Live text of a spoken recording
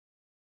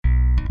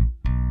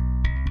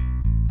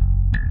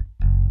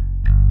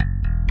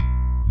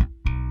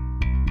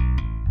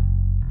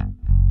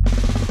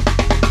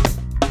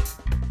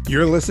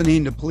You're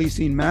listening to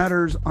Policing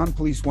Matters on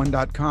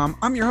policeone.com.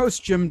 I'm your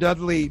host, Jim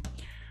Dudley.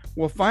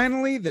 Well,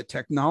 finally, the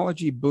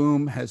technology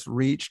boom has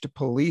reached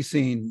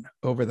policing.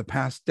 Over the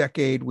past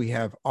decade, we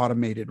have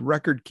automated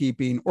record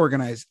keeping,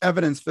 organized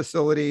evidence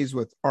facilities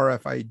with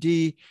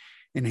RFID,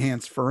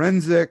 enhanced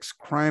forensics,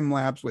 crime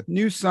labs with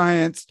new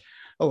science,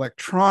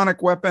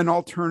 electronic weapon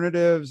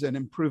alternatives, and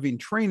improving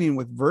training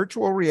with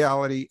virtual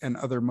reality and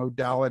other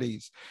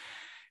modalities.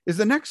 Is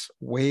the next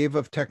wave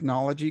of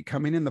technology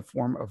coming in the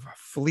form of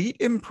fleet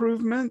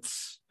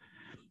improvements?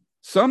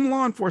 Some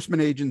law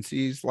enforcement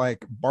agencies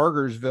like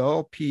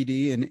Bargersville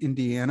PD in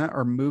Indiana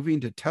are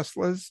moving to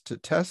Teslas to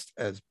test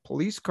as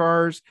police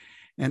cars,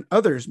 and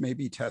others may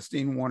be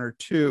testing one or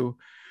two,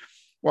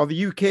 while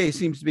the UK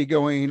seems to be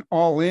going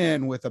all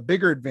in with a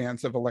bigger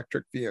advance of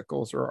electric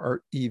vehicles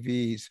or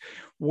EVs.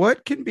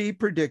 What can be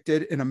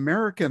predicted in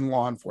American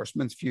law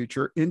enforcement's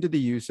future into the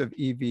use of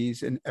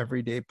EVs in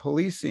everyday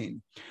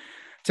policing?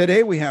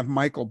 Today, we have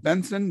Michael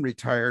Benson,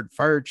 retired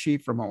fire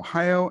chief from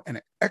Ohio and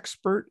an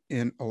expert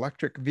in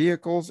electric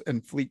vehicles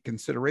and fleet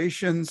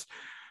considerations.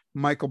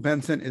 Michael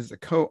Benson is the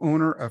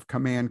co-owner of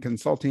Command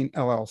Consulting,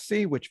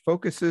 LLC, which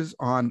focuses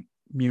on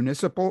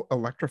municipal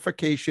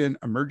electrification,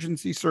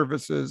 emergency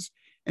services,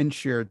 and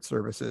shared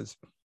services.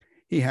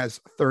 He has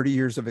 30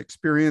 years of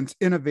experience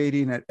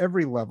innovating at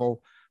every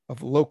level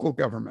of local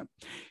government.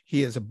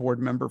 He is a board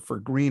member for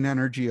Green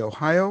Energy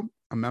Ohio,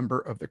 a member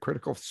of the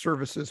Critical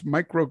Services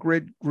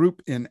Microgrid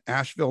Group in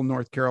Asheville,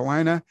 North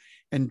Carolina,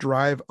 and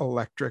Drive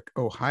Electric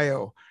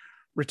Ohio.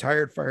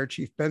 Retired Fire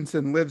Chief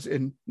Benson lives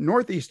in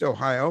Northeast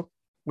Ohio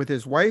with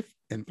his wife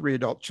and 3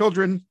 adult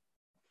children,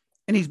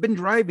 and he's been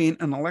driving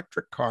an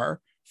electric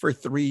car for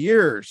 3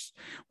 years.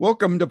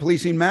 Welcome to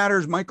Policing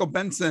Matters, Michael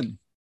Benson.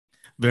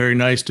 Very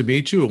nice to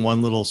meet you. And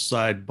one little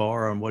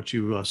sidebar on what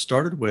you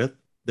started with.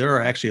 There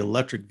are actually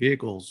electric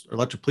vehicles,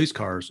 electric police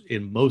cars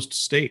in most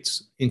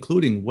states,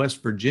 including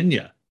West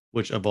Virginia,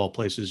 which of all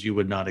places you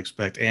would not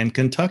expect, and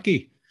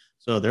Kentucky.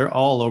 So they're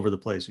all over the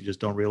place. You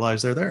just don't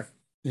realize they're there.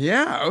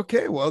 Yeah.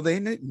 Okay. Well, they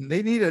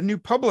need a new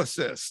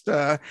publicist.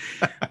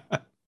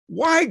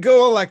 Why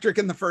go electric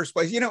in the first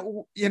place?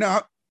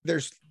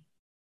 There's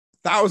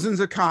thousands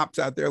of cops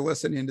out there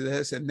listening to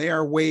this, and they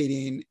are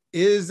waiting.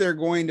 Is there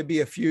going to be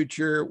a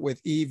future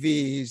with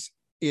EVs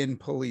in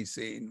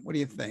policing? What do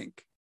you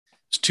think?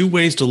 There's 2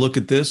 ways to look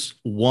at this.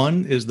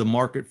 One is the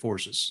market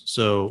forces.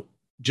 So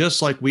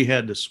just like we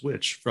had to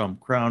switch from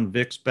Crown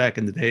Vics back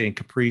in the day and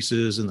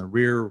Caprices and the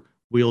rear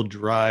wheel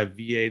drive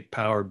V8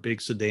 powered big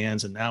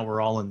sedans, and now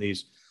we're all in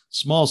these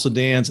small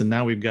sedans, and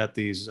now we've got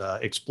these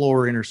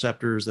Explorer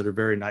Interceptors that are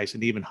very nice,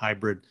 and even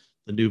hybrid,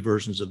 the new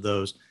versions of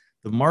those.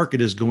 The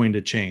market is going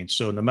to change.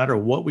 So no matter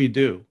what we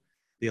do,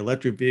 the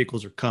electric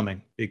vehicles are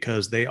coming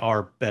because they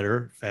are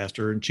better,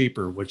 faster, and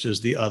cheaper, which is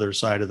the other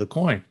side of the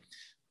coin.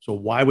 So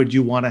why would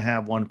you want to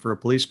have one for a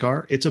police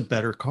car? It's a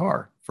better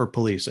car for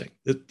policing.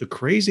 The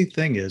crazy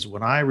thing is,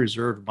 when I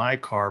reserved my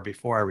car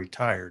before I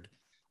retired,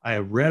 I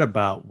read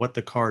about what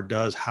the car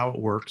does, how it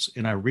works,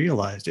 and I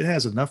realized it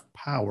has enough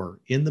power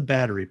in the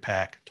battery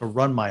pack to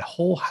run my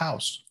whole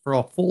house for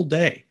a full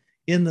day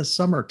in the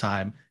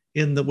summertime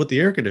with the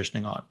air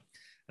conditioning on.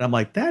 And I'm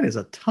like, that is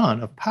a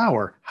ton of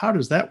power. How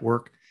does that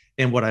work?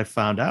 And what I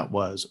found out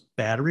was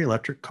battery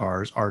electric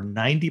cars are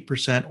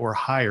 90% or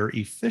higher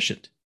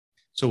efficient.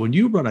 So when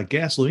you run a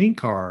gasoline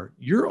car,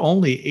 you're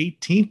only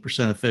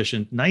 18%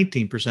 efficient,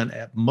 19%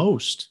 at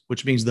most,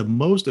 which means the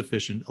most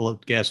efficient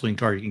gasoline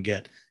car you can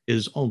get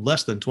is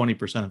less than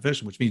 20%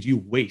 efficient, which means you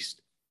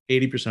waste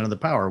 80% of the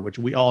power, which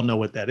we all know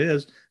what that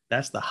is.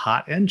 That's the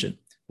hot engine.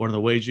 One of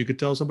the ways you could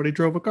tell somebody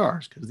drove a car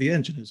is because the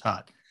engine is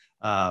hot.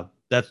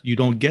 You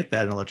don't get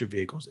that in electric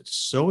vehicles. It's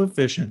so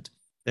efficient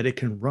that it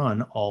can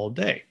run all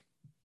day.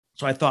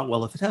 So I thought,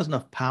 well, if it has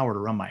enough power to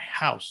run my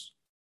house,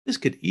 this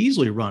could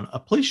easily run a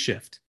police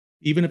shift,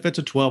 even if it's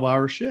a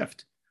 12-hour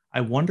shift.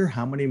 I wonder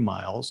how many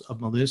miles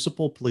of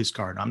municipal police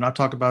car, and I'm not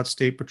talking about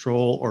state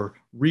patrol or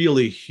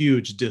really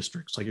huge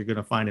districts like you're going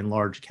to find in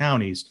large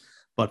counties,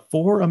 but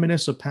for a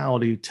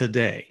municipality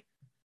today,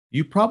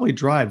 you probably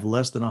drive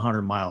less than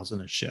 100 miles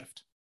in a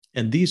shift.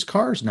 And these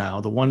cars now,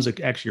 the ones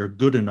that actually are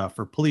good enough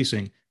for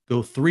policing,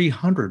 go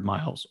 300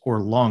 miles or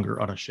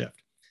longer on a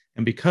shift.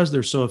 And because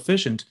they're so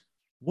efficient,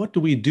 what do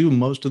we do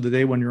most of the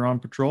day when you're on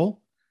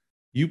patrol?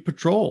 You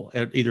patrol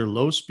at either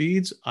low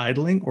speeds,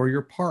 idling, or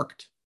you're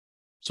parked.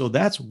 So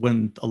that's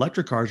when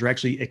electric cars are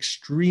actually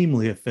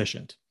extremely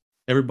efficient.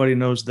 Everybody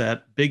knows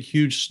that big,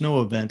 huge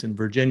snow event in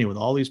Virginia with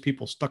all these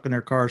people stuck in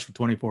their cars for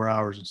 24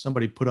 hours. And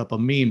somebody put up a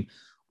meme,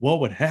 what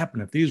would happen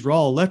if these were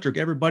all electric?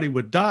 Everybody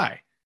would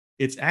die.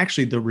 It's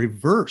actually the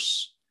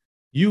reverse.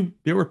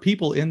 There were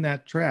people in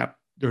that trap,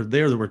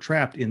 that were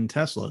trapped in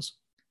Teslas.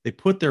 They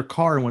put their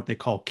car in what they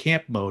call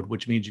camp mode,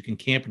 which means you can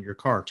camp in your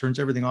car. It turns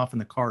everything off in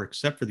the car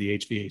except for the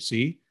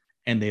HVAC.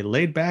 And they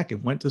laid back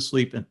and went to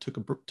sleep and took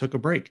a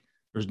break.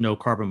 There's no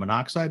carbon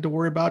monoxide to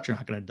worry about. You're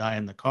not going to die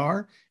in the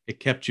car.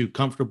 It kept you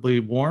comfortably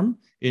warm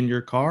in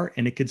your car,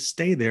 and it could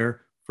stay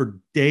there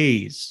for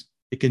days.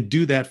 It can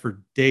do that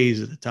for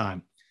days at a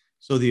time.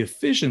 So the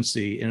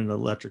efficiency in an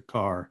electric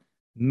car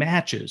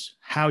matches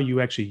how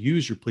you actually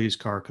use your police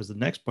car, because the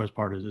next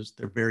part is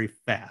they're very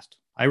fast.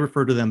 I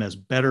refer to them as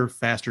better,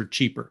 faster,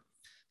 cheaper.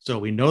 So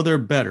we know they're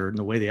better in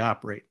the way they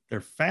operate.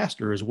 They're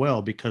faster as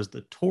well because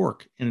the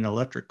torque in an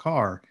electric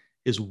car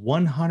is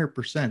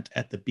 100%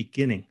 at the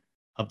beginning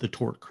of the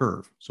torque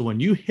curve. So when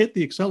you hit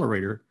the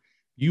accelerator,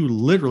 you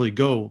literally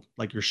go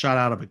like you're shot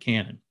out of a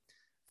cannon,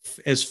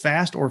 as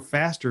fast or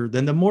faster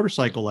than the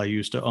motorcycle I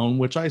used to own,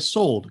 which I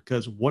sold,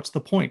 because what's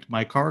the point?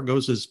 My car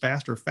goes as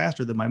fast or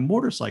faster than my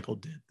motorcycle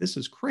did. This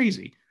is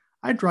crazy.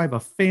 I drive a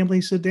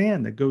family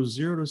sedan that goes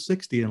 0 to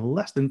 60 in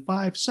less than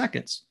 5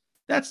 seconds.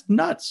 That's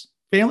nuts.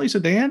 Family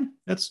sedan?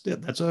 That's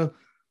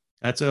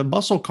a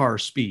muscle car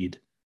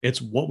speed.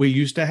 It's what we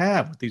used to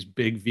have with these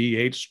big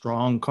V8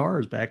 strong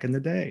cars back in the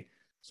day.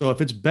 So if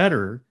it's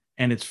better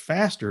and it's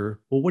faster,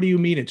 well, what do you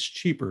mean it's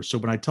cheaper? So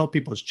when I tell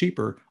people it's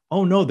cheaper,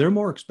 oh no, they're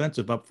more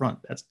expensive up front.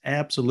 That's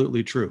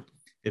absolutely true.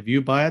 If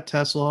you buy a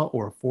Tesla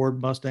or a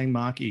Ford Mustang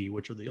Mach-E,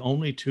 which are the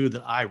only two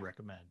that I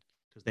recommend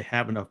because they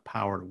have enough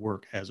power to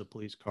work as a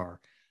police car,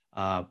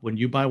 when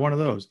you buy one of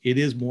those, it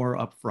is more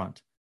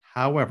upfront.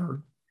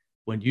 However,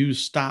 when you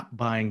stop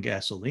buying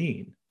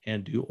gasoline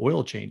and do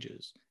oil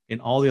changes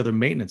and all the other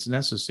maintenance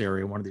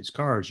necessary in one of these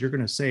cars, you're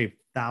going to save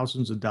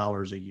thousands of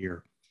dollars a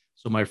year.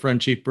 So my friend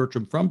Chief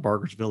Bertram from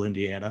Bargersville,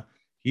 Indiana,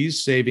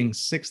 he's saving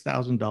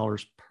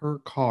 $6,000 per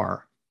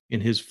car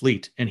in his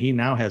fleet, and he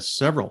now has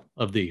several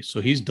of these.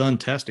 So he's done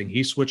testing.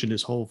 He's switching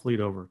his whole fleet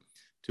over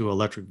to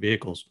electric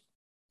vehicles.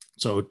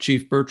 So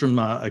Chief Bertram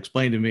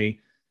explained to me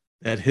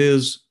that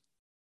his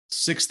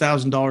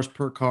 $6,000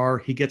 per car,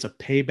 he gets a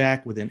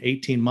payback within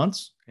 18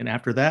 months. And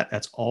after that,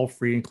 that's all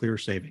free and clear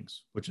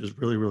savings, which is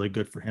really, really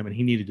good for him. And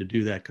he needed to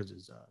do that because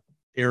his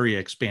area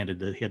expanded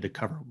that he had to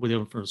cover with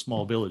him from a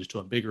small village to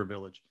a bigger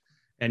village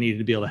and needed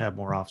to be able to have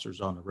more officers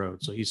on the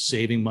road. So he's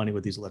saving money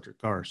with these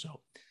electric cars. So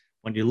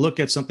when you look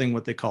at something,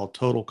 what they call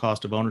total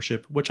cost of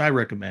ownership, which I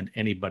recommend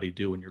anybody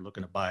do when you're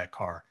looking to buy a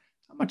car,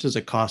 how much does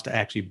it cost to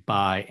actually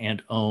buy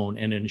and own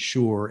and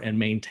insure and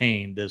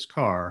maintain this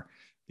car?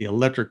 The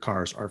electric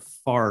cars are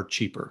far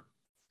cheaper.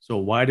 So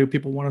why do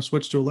people want to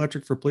switch to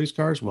electric for police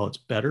cars? Well, it's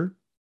better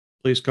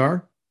police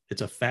car.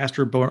 It's a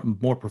faster,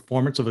 more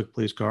performance of a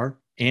police car,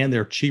 and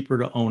they're cheaper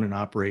to own and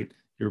operate.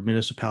 Your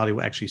municipality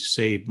will actually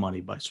save money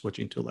by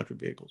switching to electric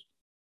vehicles.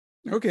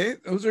 Okay,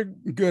 those are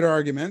good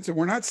arguments. And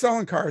we're not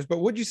selling cars, but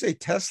would you say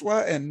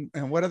Tesla and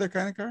what other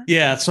kind of car?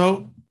 Yeah.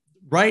 So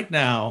right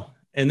now,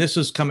 and this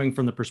is coming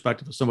from the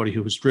perspective of somebody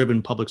who has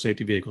driven public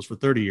safety vehicles for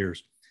 30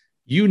 years,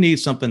 you need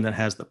something that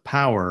has the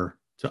power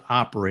to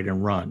operate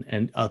and run.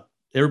 And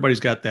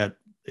everybody's got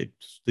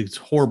this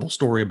horrible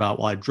story about,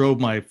 well, I drove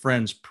my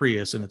friend's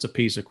Prius and it's a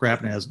piece of crap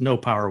and it has no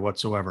power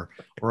whatsoever.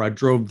 Or I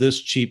drove this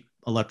cheap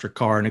electric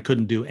car and it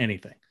couldn't do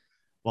anything.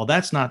 Well,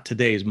 that's not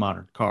today's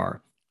modern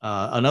car.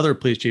 Another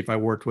police chief I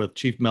worked with,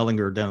 Chief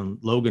Mellinger down in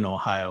Logan,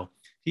 Ohio,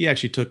 he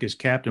actually took his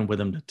captain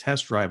with him to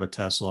test drive a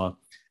Tesla.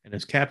 And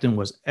his captain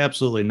was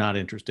absolutely not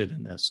interested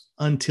in this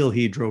until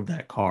he drove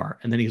that car.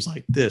 And then he's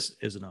like, this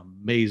is an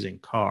amazing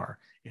car.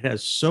 It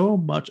has so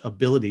much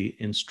ability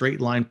in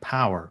straight line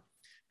power.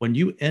 When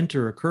you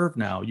enter a curve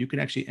now, you can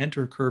actually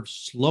enter a curve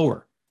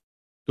slower,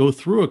 go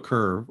through a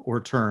curve or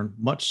turn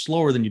much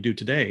slower than you do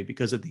today,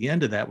 because at the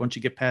end of that, once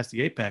you get past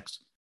the apex,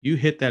 you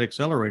hit that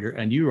accelerator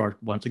and you are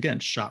once again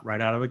shot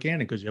right out of a cannon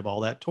because you have all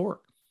that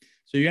torque.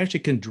 So you actually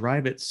can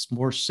drive it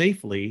more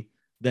safely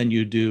than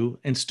you do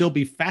and still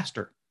be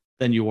faster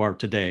than you are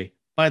today.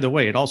 By the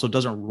way, it also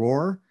doesn't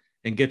roar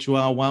and get you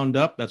all wound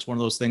up. That's one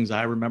of those things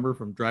I remember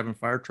from driving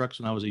fire trucks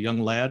when I was a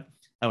young lad.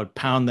 I would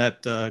pound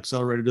that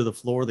accelerator to the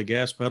floor, the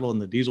gas pedal,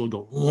 and the diesel would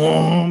go,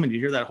 whoom, and you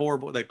hear that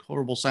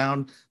horrible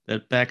sound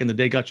that back in the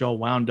day got you all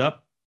wound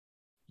up.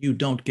 You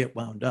don't get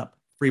wound up.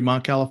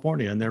 Fremont,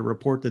 California, and their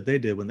report that they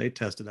did when they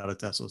tested out a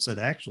Tesla said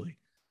actually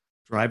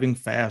driving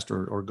fast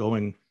or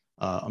going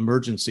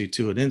emergency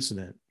to an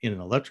incident in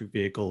an electric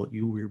vehicle,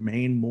 you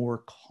remain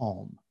more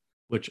calm,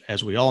 which,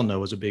 as we all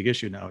know, is a big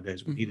issue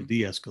nowadays. We need to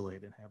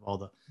de-escalate and have all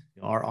the,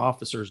 our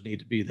officers need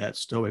to be that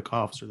stoic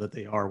officer that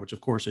they are, which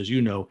of course, as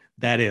you know,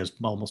 that is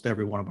almost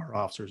every one of our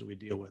officers that we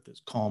deal with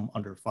is calm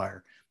under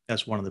fire.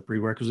 That's one of the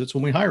prerequisites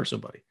when we hire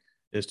somebody,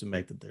 is to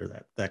make that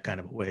they're that kind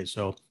of a way.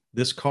 So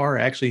this car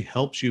actually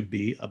helps you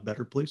be a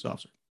better police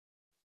officer.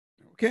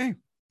 Okay.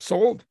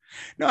 Sold.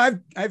 No,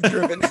 I've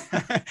driven,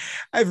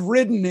 I've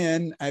ridden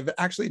in, I've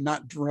actually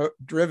not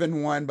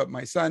driven one, but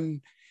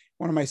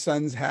one of my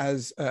sons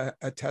has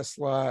a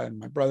Tesla and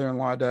my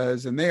brother-in-law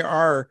does, and they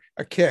are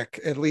a kick,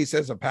 at least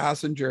as a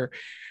passenger.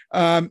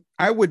 I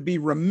would be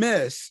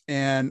remiss,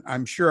 and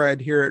I'm sure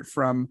I'd hear it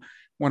from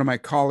one of my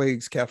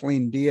colleagues,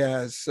 Kathleen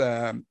Diaz,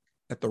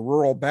 at the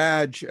Rural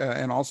Badge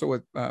and also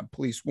with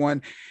Police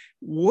One.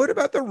 What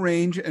about the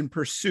range and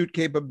pursuit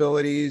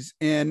capabilities,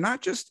 and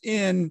not just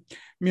in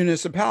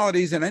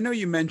municipalities? And I know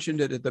you mentioned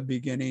it at the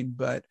beginning,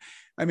 but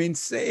I mean,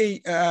 say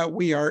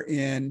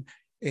we're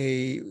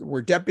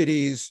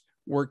deputies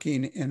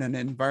working in an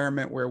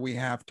environment where we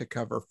have to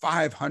cover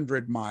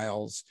 500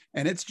 miles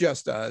and it's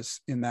just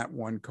us in that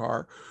one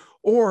car,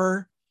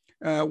 or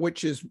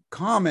which is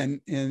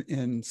common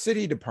in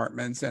city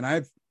departments.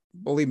 And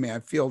believe me,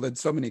 I've fielded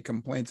so many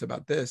complaints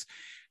about this.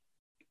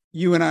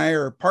 You and I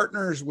are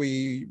partners.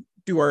 We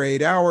do our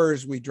 8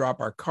 hours, we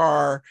drop our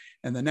car,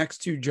 and the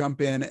next two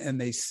jump in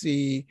and they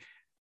see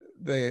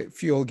the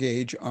fuel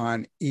gauge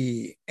on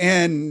E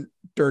and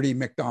dirty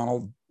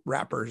McDonald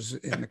wrappers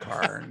in the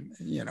car. And,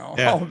 Yeah.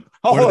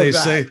 all What do of they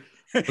that. say?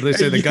 What do they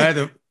say?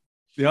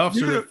 The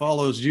officer that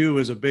follows you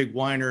is a big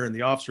whiner, and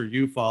the officer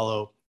you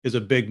follow is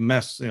a big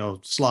mess,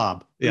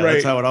 slob. Yeah, right.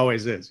 That's how it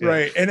always is. Yeah.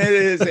 Right. And it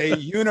is a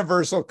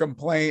universal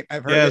complaint.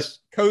 I've heard it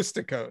coast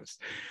to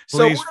coast.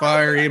 Police,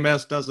 fire,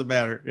 EMS, doesn't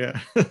matter. Yeah.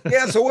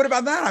 Yeah. So what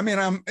about that? I mean,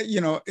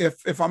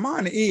 if I'm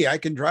on E, I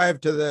can drive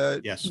to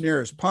the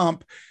nearest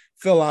pump,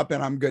 fill up,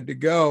 and I'm good to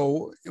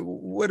go.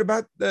 What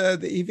about the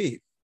EV?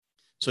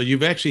 So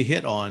you've actually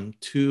hit on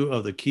two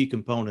of the key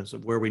components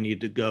of where we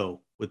need to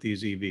go with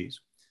these EVs.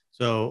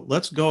 So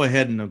let's go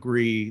ahead and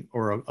agree,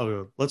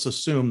 or let's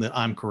assume that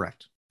I'm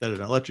correct, that an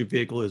electric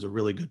vehicle is a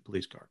really good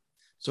police car.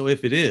 So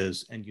if it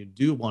is, and you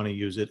do want to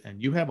use it,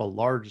 and you have a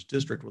large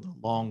district with a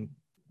long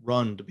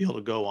run to be able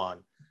to go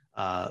on,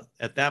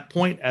 at that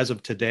point, as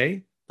of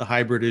today, the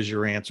hybrid is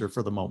your answer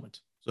for the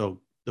moment.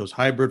 So those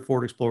hybrid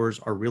Ford Explorers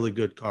are really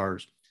good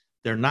cars.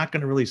 They're not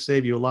going to really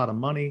save you a lot of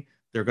money.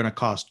 They're going to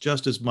cost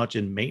just as much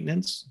in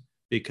maintenance,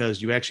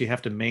 because you actually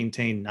have to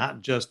maintain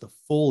not just the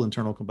full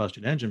internal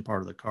combustion engine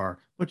part of the car,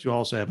 but you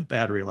also have a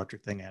battery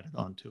electric thing added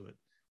onto it,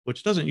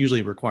 which doesn't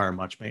usually require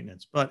much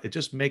maintenance, but it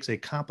just makes a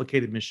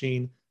complicated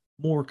machine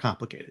more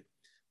complicated.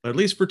 But at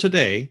least for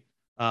today,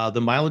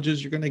 the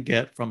mileages you're going to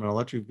get from an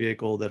electric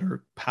vehicle that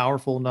are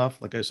powerful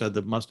enough, like I said,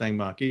 the Mustang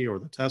Mach-E or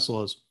the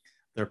Teslas,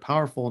 they're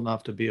powerful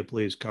enough to be a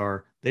police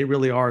car. They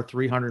really are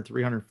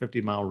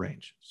 350 mile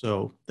range.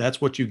 So that's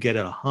what you get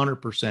at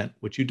 100%,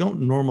 which you don't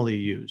normally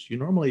use. You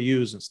normally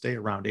use and stay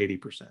around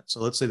 80%. So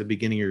let's say the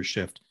beginning of your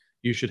shift,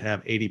 you should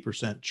have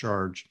 80%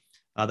 charge.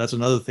 That's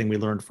another thing we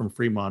learned from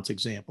Fremont's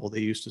example. They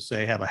used to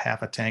say have a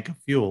half a tank of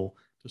fuel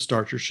to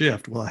start your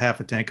shift. Well, a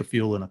half a tank of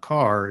fuel in a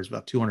car is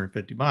about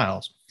 250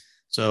 miles.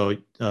 So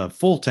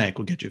full tank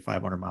will get you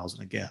 500 miles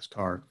in a gas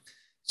car.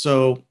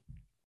 So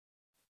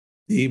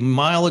the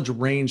mileage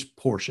range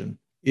portion,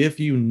 if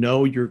you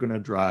know you're going to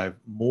drive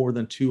more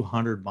than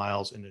 200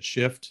 miles in a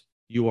shift,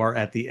 you are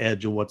at the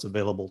edge of what's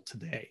available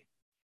today.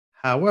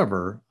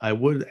 However, I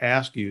would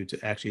ask you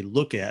to actually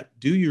look at,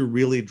 do you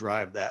really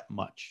drive that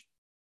much?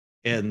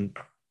 And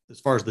as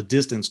far as the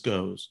distance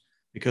goes,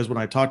 because when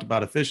I talked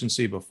about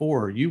efficiency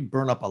before, you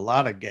burn up a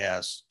lot of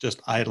gas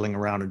just idling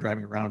around and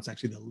driving around. It's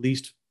actually the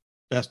least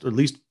best, or at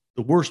least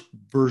the worst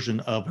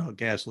version of a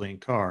gasoline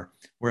car,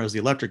 whereas the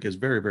electric is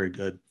very, very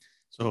good.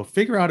 So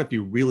figure out if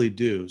you really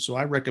do. So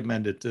I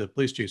recommend it to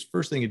police chiefs.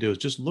 First thing you do is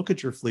just look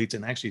at your fleets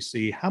and actually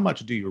see how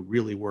much do you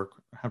really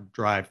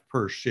drive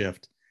per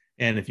shift.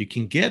 And if you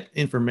can get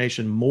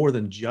information more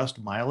than just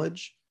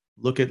mileage,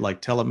 look at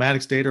like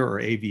telematics data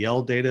or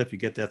AVL data, if you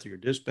get that through your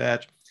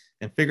dispatch,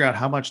 and figure out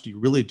how much do you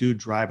really do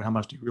drive and how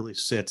much do you really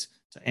sit,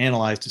 to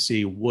analyze to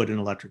see would an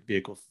electric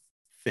vehicle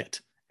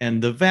fit.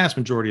 And the vast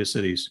majority of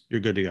cities, you're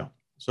good to go.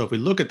 So if we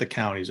look at the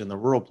counties and the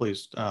rural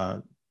police,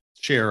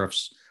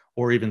 sheriffs,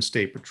 or even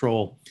state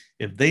patrol,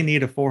 if they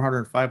need a 400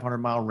 and 500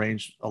 mile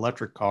range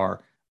electric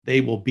car,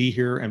 they will be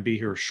here and be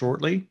here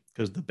shortly,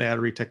 because the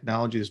battery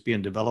technology is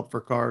being developed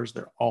for cars.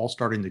 They're all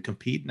starting to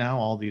compete now,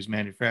 all these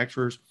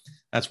manufacturers.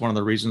 That's one of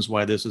the reasons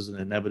why this is an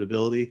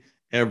inevitability.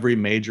 Every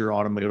major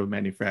automotive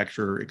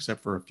manufacturer,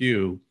 except for a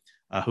few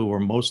who are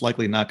most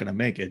likely not going to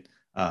make it,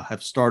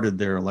 have started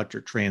their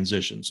electric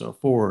transition. So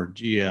Ford,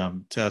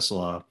 GM,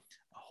 Tesla, a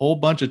whole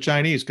bunch of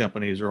Chinese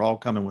companies are all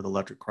coming with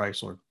electric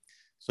Chrysler.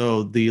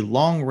 So the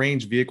long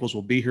range vehicles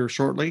will be here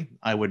shortly.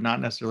 I would not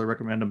necessarily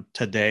recommend them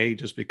today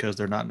just because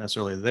they're not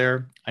necessarily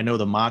there. I know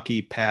the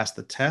Mach-E passed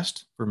the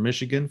test for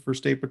Michigan for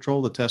State Patrol,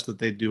 the test that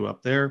they do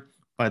up there.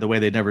 By the way,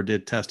 they never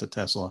did test a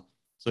Tesla,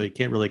 so you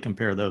can't really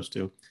compare those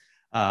two.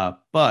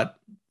 But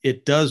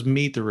it does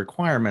meet the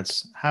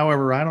requirements.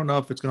 However, I don't know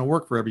if it's going to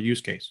work for every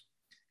use case.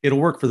 It'll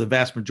work for the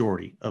vast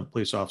majority of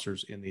police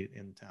officers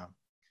in town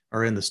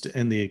or in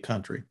the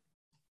country.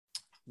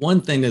 One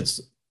thing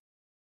that's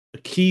a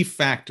key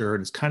factor,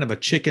 and it's kind of a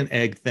chicken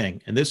egg thing,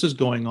 and this is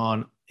going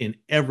on in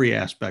every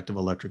aspect of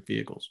electric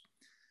vehicles.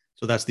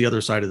 So that's the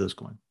other side of this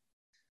coin,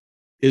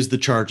 is the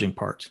charging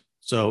part.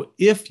 So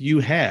if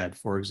you had,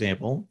 for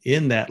example,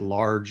 in that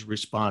large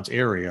response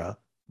area,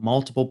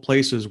 multiple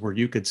places where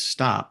you could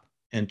stop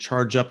and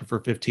charge up for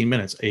 15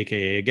 minutes,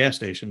 AKA a gas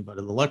station, but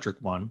an electric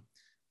one,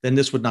 then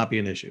this would not be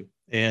an issue.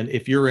 And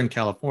if you're in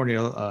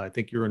California, I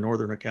think you're in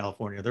Northern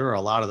California, there are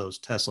a lot of those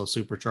Tesla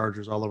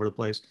superchargers all over the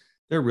place.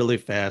 They're really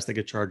fast. They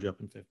could charge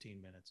up in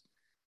 15 minutes.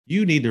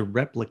 You need to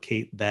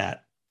replicate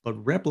that, but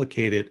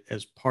replicate it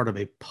as part of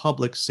a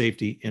public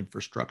safety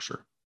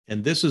infrastructure.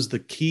 And this is the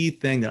key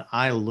thing that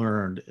I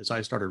learned as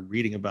I started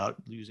reading about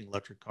using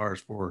electric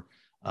cars for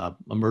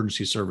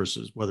emergency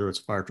services, whether it's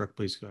fire truck,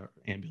 police car,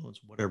 ambulance,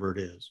 whatever it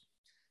is.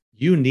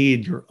 You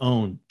need your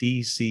own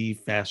DC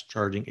fast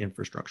charging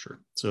infrastructure.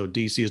 So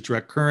DC is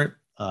direct current.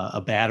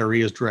 A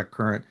battery is direct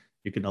current.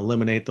 You can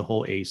eliminate the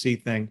whole AC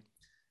thing.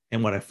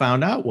 And what I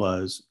found out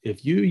was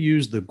if you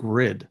use the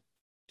grid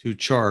to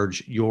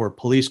charge your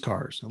police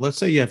cars, let's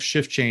say you have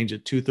shift change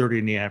at 2:30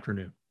 in the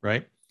afternoon,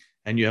 right?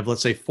 And you have,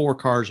 let's say, 4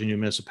 cars in your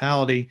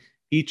municipality.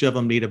 Each of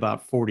them need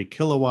about 40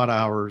 kilowatt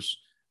hours.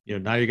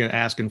 Now you're going to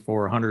asking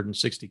for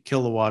 160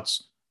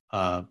 kilowatts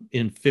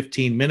in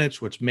 15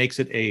 minutes, which makes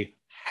it a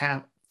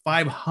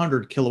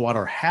 500 kilowatt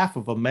or half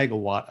of a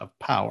megawatt of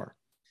power.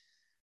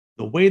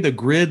 The way the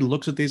grid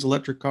looks at these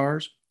electric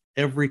cars,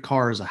 every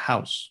car is a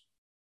house.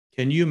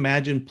 Can you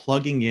imagine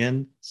plugging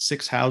in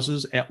 6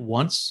 houses at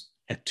once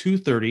at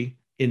 2:30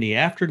 in the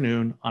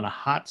afternoon on a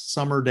hot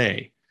summer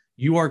day?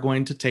 You are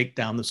going to take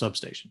down the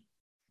substation.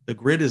 The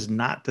grid is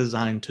not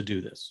designed to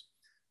do this.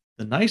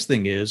 The nice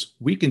thing is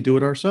we can do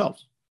it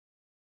ourselves.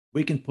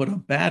 We can put a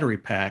battery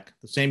pack,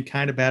 the same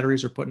kind of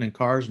batteries are putting in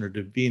cars and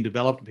are being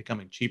developed and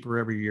becoming cheaper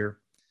every year.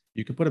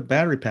 You can put a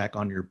battery pack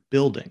on your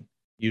building,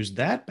 use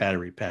that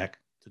battery pack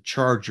to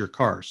charge your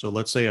car. So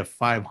let's say a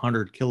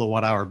 500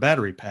 kilowatt hour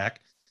battery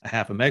pack, a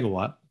half a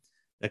megawatt,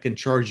 that can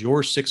charge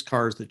your 6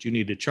 cars that you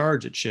need to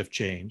charge at shift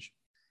change.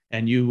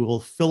 And you will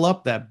fill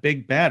up that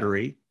big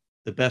battery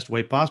the best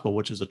way possible,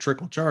 which is a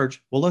trickle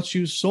charge. Well, let's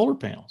use solar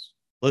panels.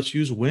 Let's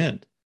use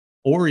wind.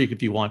 Or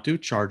if you want to,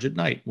 charge at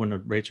night when the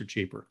rates are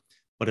cheaper.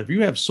 But if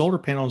you have solar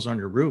panels on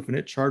your roof and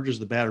it charges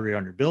the battery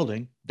on your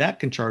building, that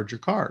can charge your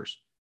cars.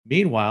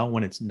 Meanwhile,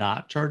 when it's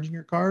not charging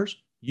your cars,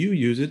 you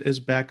use it as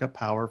backup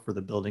power for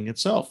the building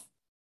itself.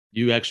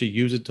 You actually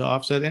use it to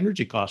offset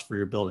energy costs for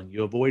your building.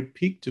 You avoid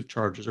peak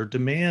charges or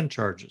demand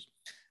charges.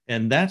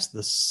 And that's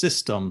the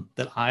system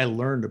that I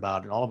learned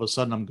about. And all of a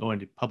sudden, I'm going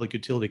to Public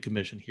Utility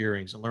Commission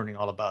hearings and learning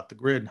all about the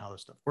grid and how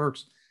this stuff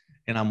works.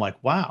 And I'm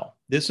like, wow,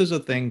 this is a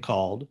thing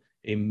called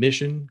a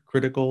mission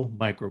critical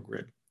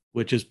microgrid,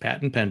 which is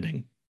patent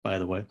pending, by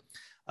the way.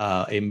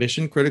 A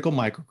mission critical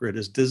microgrid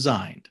is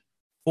designed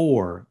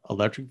for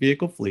electric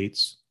vehicle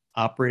fleets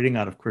operating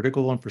out of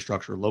critical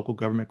infrastructure, local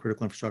government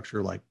critical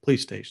infrastructure like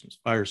police stations,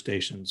 fire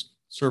stations,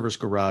 service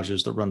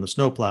garages that run the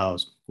snow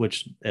plows,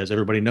 which, as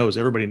everybody knows,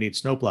 everybody needs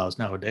snow plows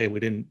nowadays. We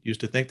didn't used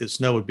to think that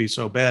snow would be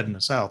so bad in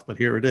the South, but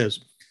here it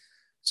is.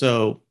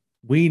 So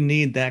we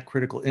need that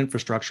critical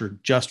infrastructure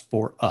just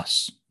for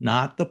us,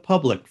 not the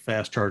public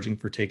fast charging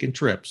for taking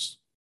trips,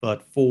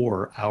 but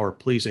for our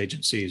police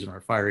agencies and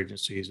our fire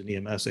agencies and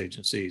EMS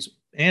agencies.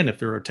 And if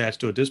they're attached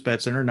to a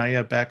dispatch center, now you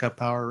have backup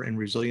power and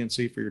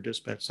resiliency for your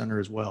dispatch center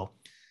as well.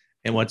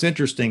 And what's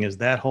interesting is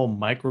that whole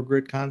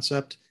microgrid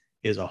concept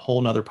is a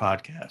whole nother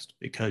podcast,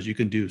 because you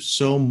can do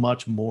so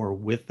much more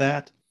with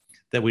that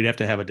we'd have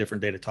to have a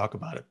different day to talk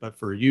about it. But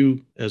for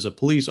you as a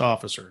police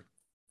officer,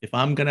 if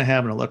I'm going to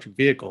have an electric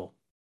vehicle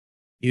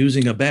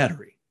using a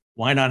battery,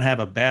 why not have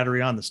a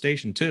battery on the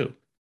station too?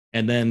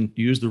 And then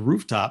use the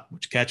rooftop,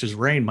 which catches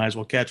rain, might as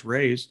well catch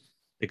rays,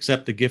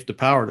 accept the gift of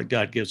power that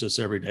God gives us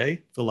every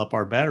day, fill up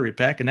our battery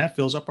pack, and that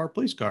fills up our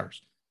police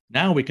cars.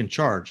 Now we can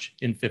charge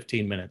in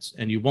 15 minutes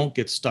and you won't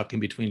get stuck in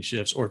between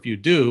shifts. Or if you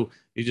do,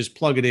 you just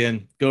plug it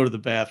in, go to the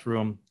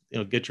bathroom,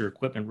 get your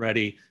equipment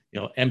ready,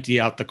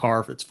 empty out the car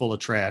if it's full of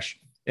trash.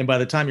 And by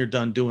the time you're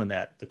done doing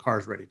that, the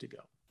car's ready to go.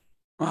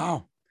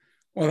 Wow.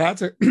 Well,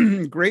 that's a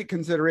great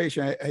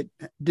consideration. I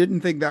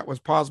didn't think that was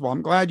possible.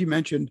 I'm glad you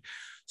mentioned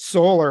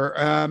solar.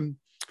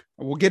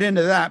 We'll get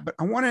into that, but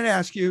I wanted to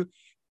ask you,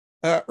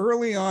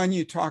 early on,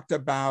 you talked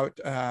about,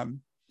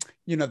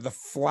 the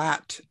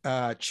flat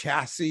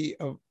chassis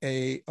of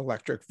a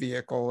electric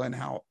vehicle and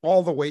how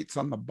all the weight's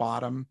on the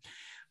bottom.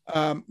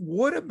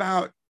 What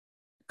about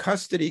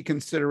custody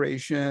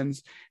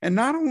considerations? And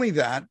not only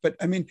that, but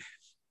I mean,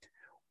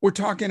 we're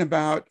talking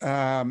about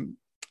an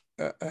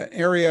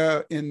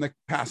area in the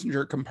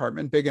passenger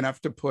compartment big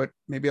enough to put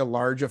maybe a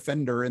large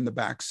offender in the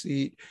back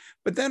seat,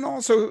 but then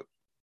also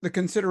the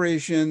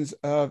considerations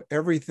of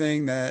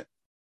everything that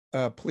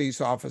a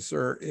police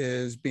officer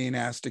is being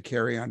asked to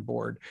carry on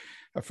board: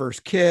 a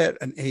first kit,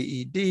 an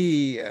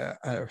AED,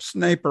 a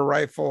sniper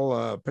rifle,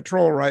 a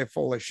patrol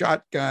rifle, a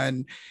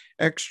shotgun,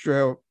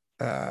 extra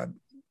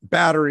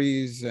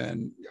batteries,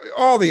 and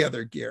all the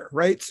other gear,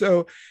 right?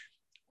 So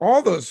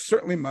all those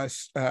certainly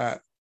must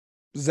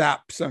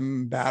zap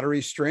some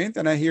battery strength.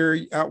 And I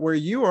hear out where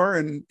you are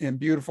in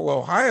beautiful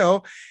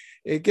Ohio,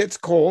 it gets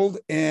cold,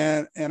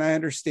 and I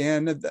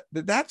understand that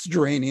that's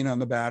draining on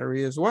the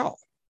battery as well.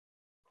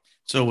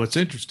 So what's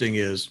interesting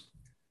is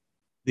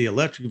the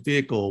electric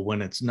vehicle,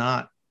 when it's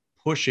not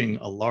pushing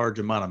a large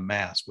amount of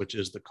mass, which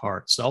is the car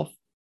itself,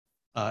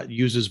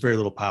 uses very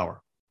little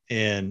power.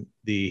 And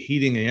the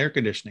heating and air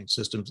conditioning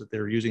systems that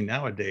they're using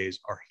nowadays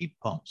are heat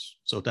pumps.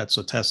 So that's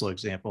a Tesla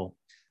example.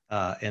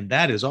 And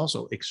that is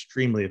also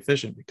extremely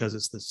efficient because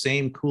it's the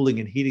same cooling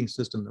and heating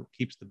system that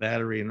keeps the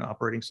battery and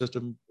operating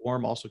system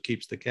warm, also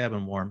keeps the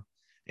cabin warm.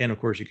 And of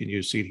course, you can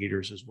use seat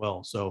heaters as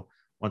well. So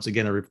once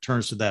again, it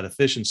returns to that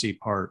efficiency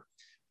part.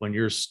 When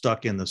you're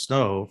stuck in the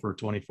snow for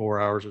 24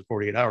 hours or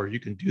 48 hours, you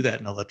can do that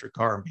in an electric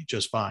car and be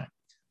just fine.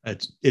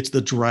 It's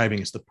the driving,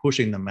 it's the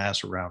pushing the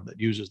mass around that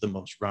uses the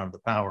most amount of the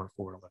power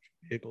for an electric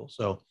vehicle.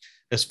 So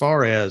as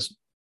far as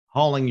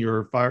hauling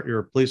your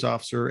police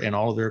officer and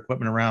all of their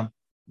equipment around,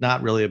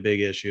 not really a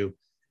big issue.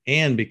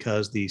 and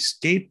because the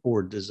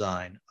skateboard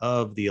design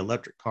of the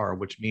electric car,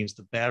 which means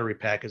the battery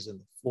pack is in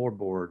the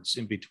floorboards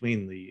in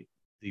between the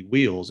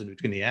wheels, in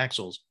between the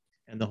axles,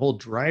 and the whole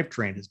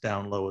drivetrain is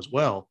down low as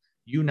well,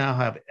 you now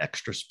have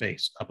extra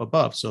space up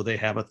above. So they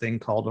have a thing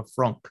called a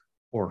frunk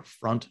or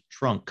front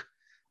trunk.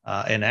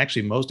 And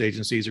actually, most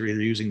agencies are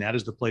either using that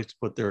as the place to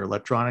put their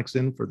electronics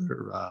in for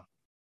their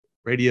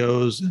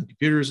radios and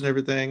computers and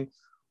everything,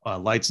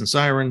 lights and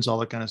sirens, all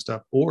that kind of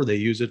stuff, or they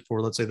use it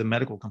for, let's say, the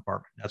medical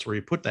compartment. That's where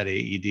you put that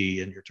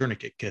AED and your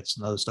tourniquet kits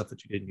and other stuff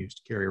that you didn't use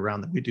to carry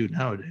around that we do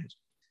nowadays.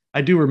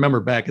 I do remember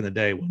back in the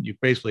day when you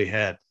basically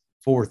had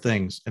 4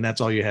 things and that's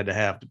all you had to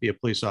have to be a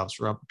police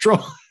officer on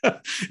patrol.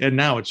 And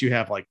now you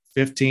have like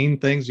 15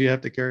 things you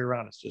have to carry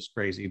around. It's just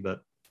crazy.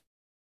 But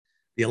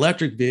the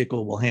electric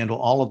vehicle will handle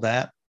all of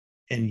that.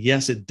 And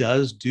yes, it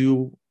does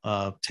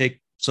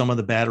take some of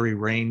the battery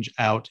range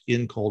out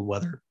in cold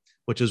weather,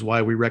 which is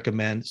why we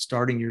recommend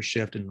starting your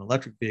shift in an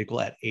electric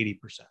vehicle at 80%,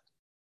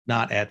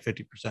 not at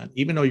 50%.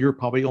 Even though you're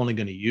probably only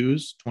going to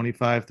use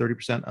 25,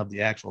 30% of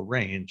the actual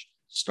range,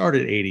 start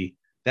at 80.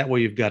 That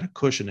way you've got a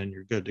cushion and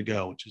you're good to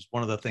go, which is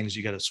one of the things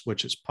you got to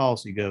switch as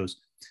policy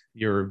goes.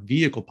 Your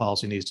vehicle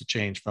policy needs to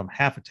change from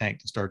half a tank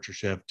to start your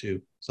shift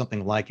to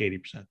something like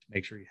 80% to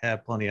make sure you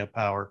have plenty of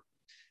power.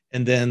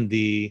 And then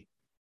the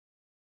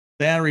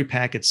battery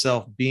pack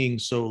itself being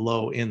so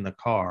low in the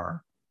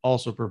car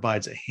also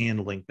provides a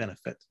handling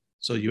benefit.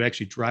 So you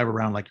actually drive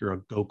around like you're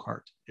a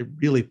go-kart. It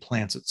really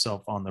plants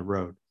itself on the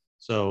road.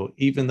 So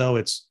even though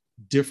it's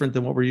different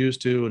than what we're used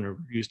to, and we're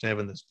used to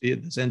having this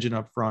engine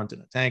up front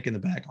and a tank in the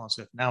back, all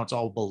stuff, now it's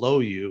all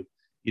below you.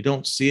 You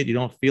don't see it, you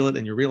don't feel it,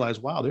 and you realize,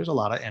 wow, there's a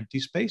lot of empty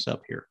space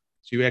up here.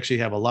 So you actually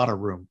have a lot of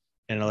room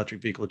in an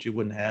electric vehicle that you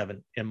wouldn't have.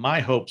 And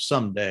my hope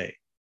someday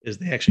is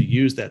they actually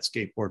use that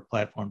skateboard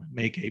platform to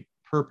make a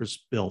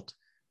purpose-built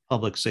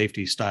public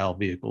safety style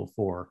vehicle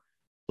for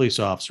police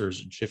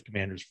officers and shift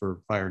commanders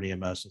for fire and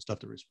EMS and stuff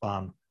to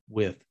respond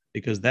with,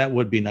 because that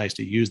would be nice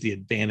to use the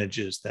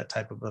advantages that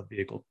type of a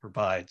vehicle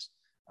provides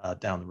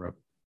down the road.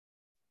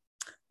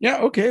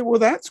 Yeah. Okay. Well,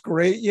 that's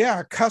great.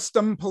 Yeah.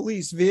 Custom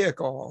police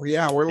vehicle.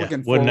 Yeah. We're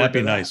looking forward to that. Wouldn't that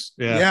be nice?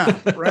 Yeah.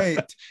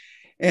 Right.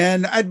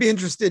 And I'd be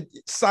interested,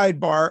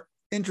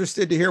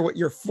 interested to hear what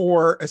your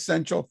 4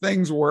 essential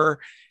things were.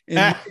 In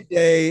my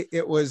day,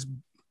 it was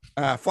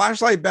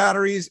flashlight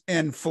batteries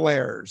and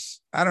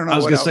flares. I don't know. I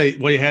was going to say,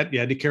 well, you had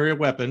to carry a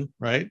weapon,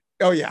 right?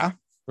 Oh, yeah.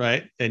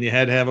 Right. And you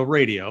had to have a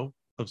radio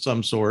of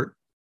some sort.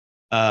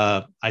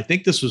 I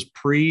think this was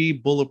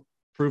pre-bulletproof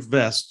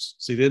vests.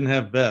 So you didn't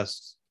have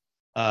vests.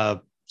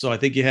 So I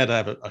think you had to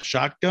have a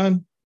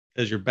shotgun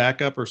as your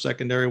backup or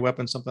secondary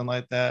weapon, something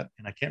like that.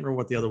 And I can't remember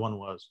what the other one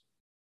was.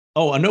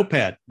 Oh, a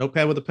notepad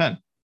with a pen.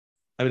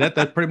 I mean,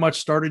 that pretty much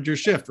started your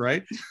shift,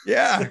 right?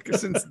 Yeah,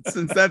 since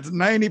that's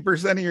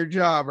 90% of your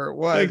job, or it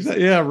was.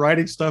 Exactly. Yeah,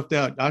 writing stuff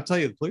down. I'll tell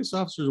you, the police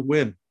officers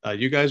win.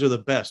 You guys are the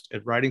best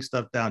at writing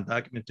stuff down,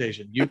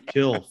 documentation. You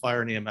kill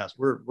fire and EMS.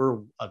 We're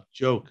a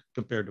joke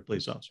compared to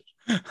police officers.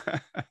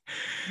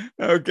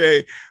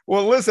 Okay.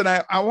 Well, listen,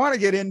 I want to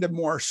get into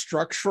more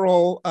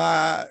structural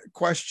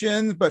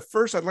questions, but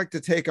first I'd like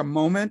to take a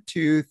moment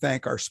to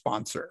thank our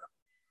sponsor.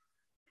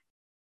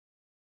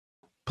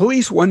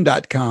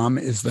 PoliceOne.com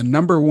is the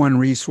 #1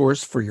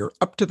 resource for your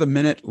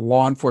up-to-the-minute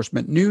law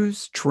enforcement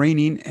news,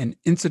 training, and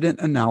incident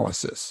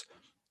analysis.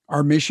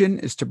 Our mission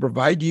is to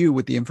provide you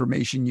with the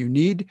information you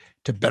need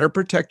to better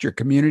protect your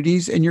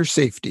communities and your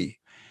safety.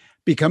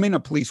 Becoming a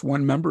Police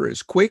One member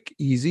is quick,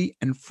 easy,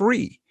 and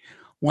free.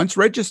 Once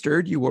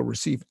registered, you will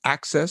receive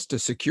access to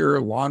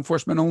secure law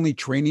enforcement-only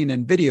training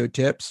and video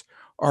tips,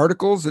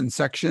 articles and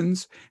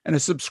sections, and a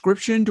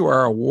subscription to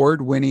our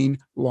award-winning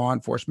law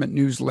enforcement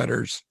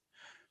newsletters.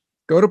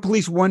 Go to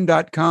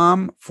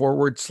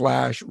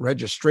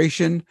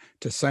policeone.com/registration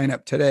to sign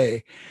up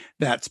today.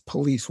 That's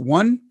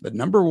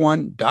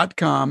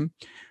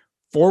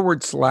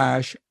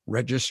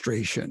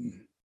policeone.com/registration.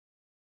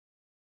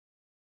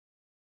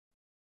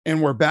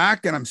 And we're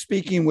back, and I'm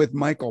speaking with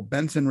Michael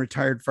Benson,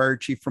 retired fire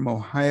chief from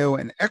Ohio,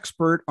 an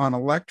expert on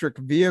electric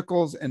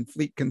vehicles and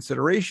fleet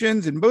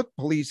considerations in both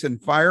police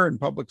and fire and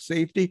public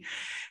safety.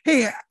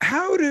 Hey,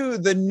 how do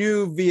the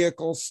new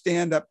vehicles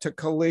stand up to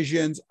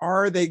collisions?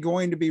 Are they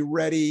going to be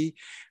ready?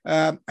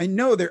 I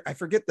know I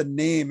forget the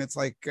name. It's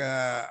like,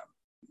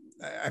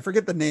 I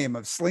forget the name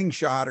of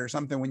slingshot or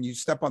something when you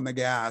step on the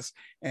gas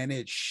and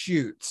it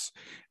shoots.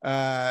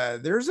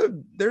 There's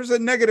a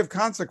negative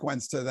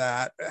consequence to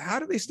that. How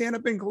do they stand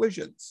up in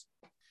collisions?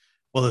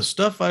 Well, the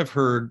stuff I've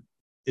heard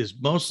is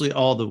mostly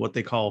all what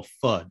they call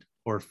FUD,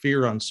 or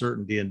fear,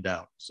 uncertainty, and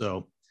doubt.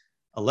 So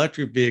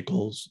electric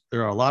vehicles,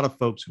 there are a lot of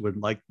folks who would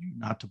like you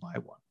not to buy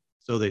one.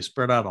 So they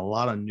spread out a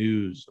lot of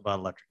news about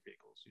electric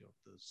vehicles,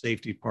 the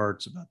safety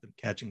parts about them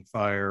catching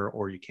fire,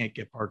 or you can't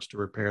get parts to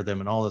repair them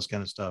and all this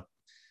kind of stuff.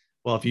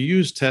 Well, if you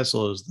use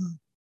Tesla as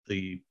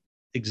the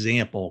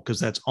example,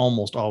 because that's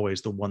almost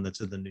always the one that's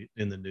in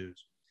the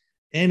news.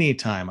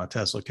 Anytime a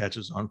Tesla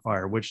catches on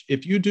fire, which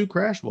if you do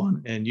crash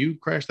one and you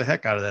crash the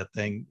heck out of that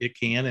thing, it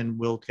can and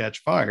will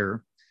catch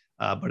fire.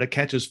 but it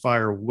catches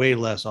fire way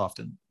less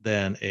often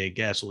than a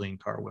gasoline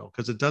car will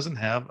because it doesn't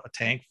have a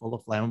tank full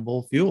of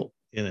flammable fuel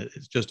in it.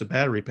 It's just a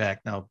battery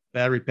pack. Now,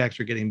 battery packs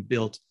are getting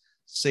built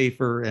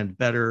safer and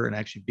better and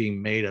actually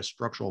being made a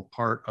structural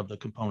part of the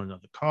component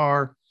of the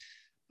car.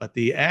 But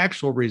the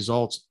actual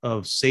results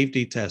of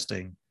safety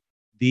testing,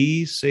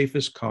 the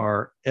safest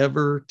car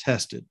ever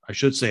tested, I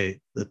should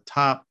say the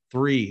top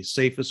 3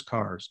 safest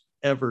cars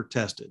ever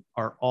tested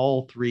are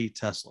all 3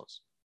 Teslas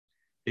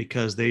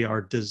because they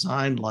are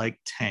designed like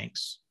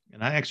tanks.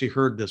 And I actually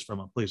heard this from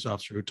a police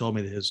officer who told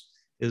me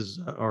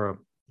that or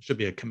should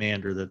be a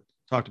commander that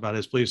talked about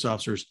his police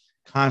officers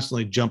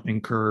constantly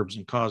jumping curbs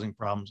and causing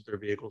problems with their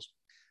vehicles.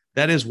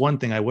 That is one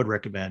thing I would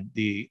recommend.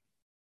 The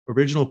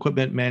original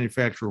equipment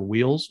manufacturer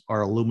wheels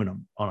are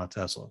aluminum on a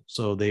Tesla.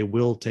 So they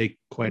will take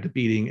quite a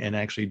beating and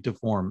actually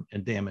deform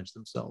and damage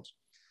themselves.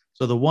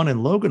 So the one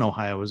in Logan,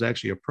 Ohio is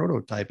actually a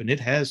prototype and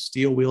it has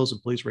steel wheels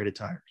and police rated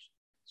tires.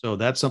 So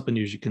that's something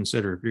you should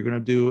consider. If you're going to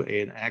do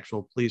an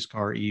actual police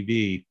car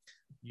EV,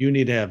 you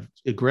need to have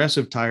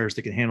aggressive tires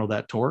that can handle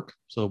that torque.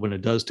 So when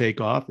it does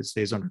take off, it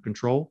stays under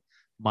control.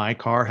 My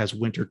car has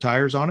winter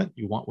tires on it.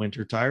 You want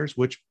winter tires,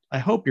 which I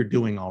hope you're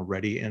doing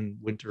already in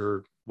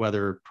winter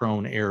weather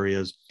prone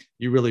areas.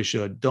 You really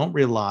should. Don't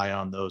rely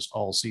on those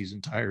all season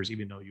tires,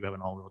 even though you have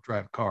an all wheel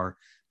drive car.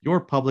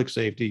 Your public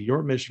safety,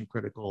 your mission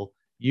critical,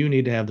 you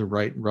need to have the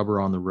right rubber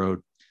on the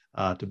road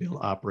to be able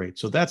to operate.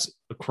 So that's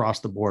across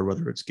the board,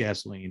 whether it's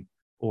gasoline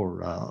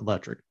or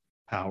electric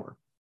power.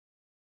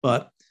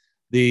 But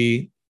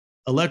the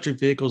electric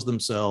vehicles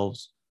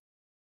themselves,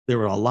 there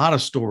were a lot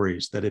of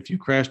stories that if you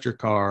crashed your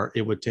car,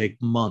 it would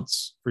take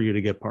months for you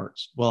to get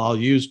parts. Well, I'll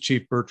use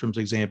Chief Bertram's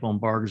example in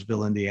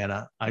Bargersville,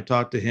 Indiana. I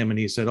talked to him and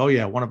he said, oh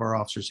yeah, one of our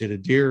officers hit a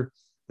deer.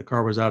 The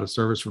car was out of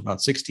service for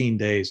about 16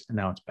 days and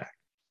now it's back.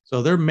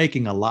 So they're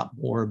making a lot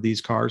more of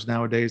these cars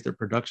nowadays. Their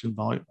production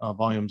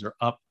volumes are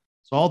up.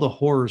 So all the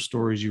horror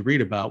stories you read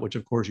about, which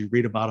of course you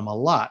read about them a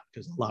lot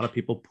because a lot of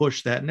people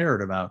push that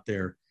narrative out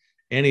there.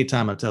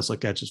 Anytime a Tesla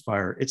catches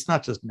fire, it's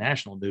not just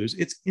national news,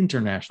 it's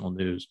international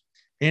news.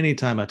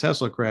 Anytime a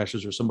Tesla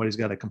crashes or somebody's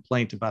got a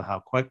complaint about how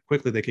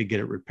quickly they could get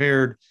it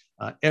repaired,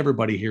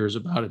 everybody hears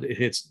about it. It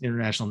hits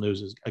international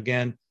news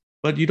again,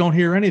 but you don't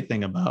hear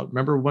anything about.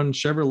 Remember when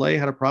Chevrolet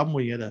had a problem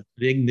where you had an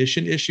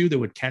ignition issue that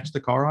would catch the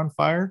car on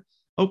fire?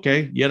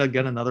 Okay, yet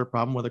again, another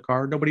problem with a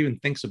car. Nobody even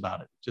thinks about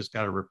it. Just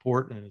got a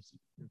report and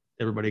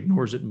everybody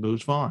ignores it and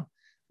moves on.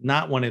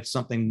 Not when it's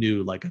something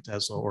new like a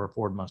Tesla or a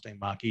Ford Mustang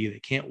Mach-E. They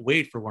can't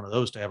wait for one of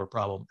those to have a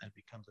problem and it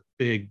becomes a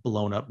big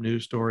blown up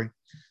news story.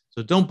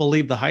 So don't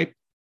believe the hype.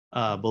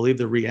 Believe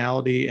the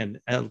reality, and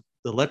the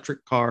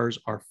electric cars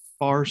are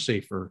far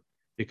safer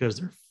because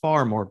they're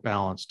far more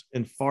balanced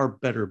and far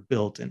better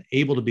built and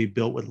able to be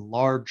built with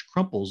large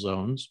crumple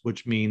zones,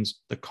 which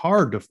means the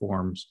car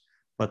deforms,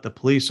 but the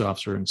police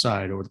officer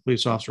inside or the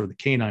police officer or the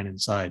canine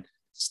inside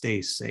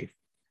stays safe.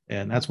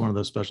 And that's one of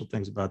those special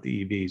things about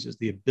the EVs is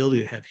the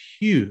ability to have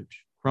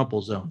huge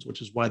crumple zones,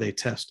 which is why they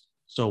test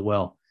so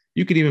well.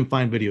 You can even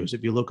find videos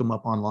if you look them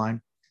up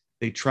online.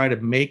 They try to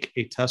make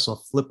a Tesla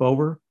flip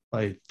over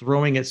by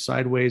throwing it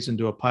sideways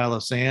into a pile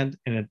of sand.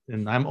 And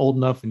I'm old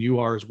enough and you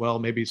are as well.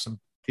 Maybe some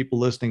people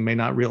listening may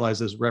not realize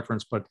this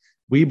reference, but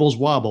weebles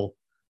wobble,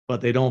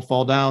 but they don't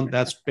fall down.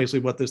 That's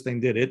basically what this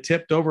thing did. It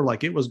tipped over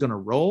like it was going to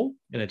roll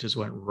and it just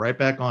went right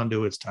back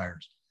onto its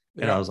tires.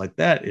 Yeah. And I was like,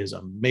 that is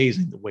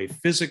amazing the way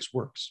physics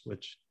works,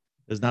 which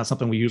is not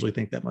something we usually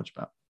think that much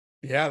about.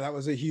 Yeah, that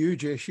was a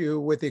huge issue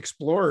with the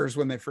Explorers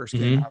when they first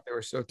came out. They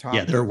were so top.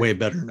 Yeah, they're way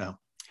better now.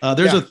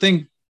 There's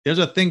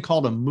a thing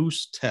called a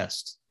moose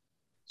test.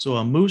 So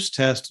a moose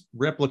test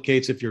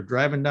replicates if you're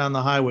driving down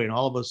the highway and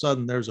all of a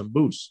sudden there's a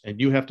moose and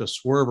you have to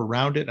swerve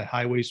around it at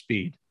highway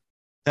speed.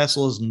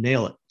 Teslas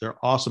nail it. They're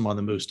awesome on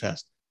the moose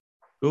test.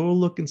 Go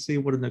look and see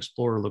what an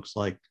Explorer looks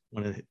like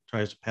when it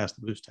tries to pass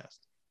the moose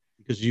test,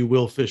 because you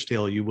will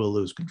fishtail, you will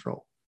lose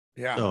control.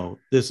 Yeah. So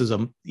this is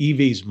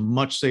EV's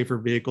much safer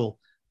vehicle.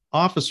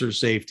 Officer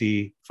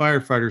safety,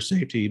 firefighter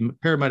safety,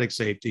 paramedic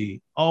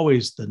safety,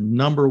 always the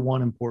number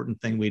one important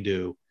thing we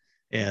do.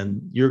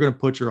 And you're going to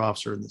put your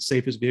officer in the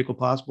safest vehicle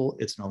possible.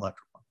 It's an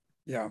electric one.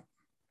 Yeah.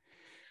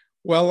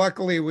 Well,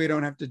 luckily we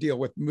don't have to deal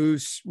with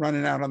moose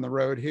running out on the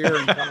road here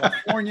in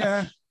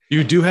California.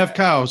 You do have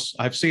cows.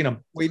 I've seen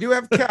them. We do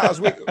have cows.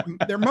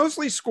 They're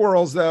mostly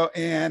squirrels though.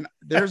 And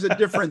there's a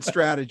different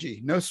strategy.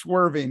 No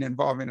swerving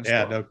involving a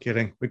squirrel. Yeah, no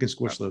kidding. We can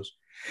squish those.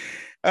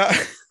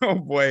 Oh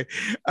boy.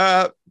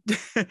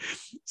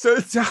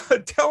 So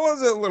tell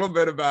us a little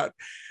bit about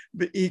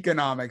the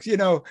economics. You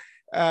know,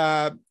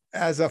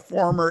 as a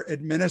former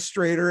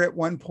administrator at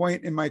one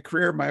point in my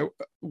career, my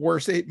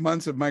worst 8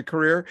 months of my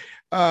career,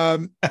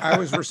 I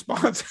was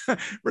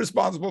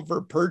responsible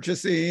for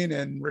purchasing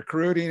and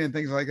recruiting and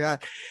things like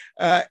that.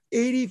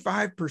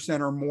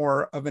 85% or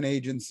more of an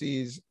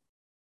agency's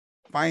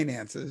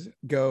finances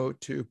go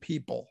to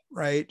people,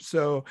 right?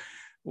 So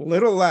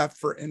little left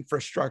for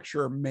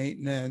infrastructure,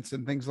 maintenance,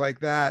 and things like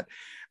that.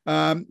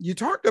 You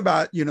talked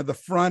about, the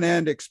front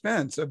end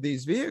expense of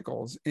these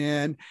vehicles,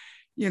 and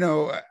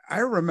I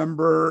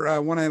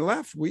remember when I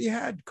left, we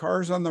had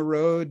cars on the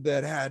road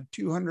that had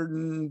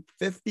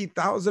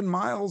 250,000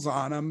 miles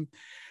on them.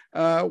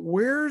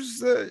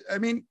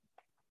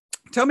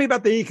 Tell me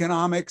about the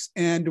economics,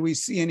 and do we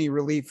see any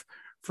relief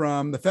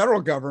from the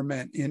federal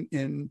government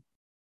in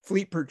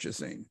fleet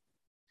purchasing?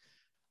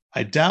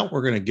 I doubt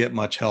we're going to get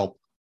much help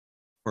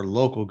for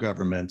local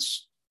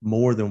governments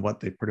more than what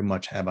they pretty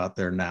much have out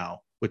there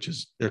now, which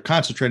is they're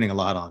concentrating a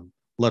lot on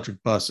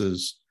electric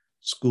buses,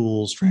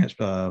 schools,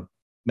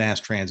 mass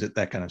transit,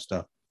 that kind of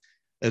stuff.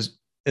 As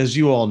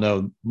you all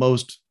know,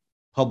 most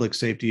public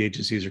safety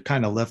agencies are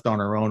kind of left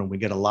on our own, and we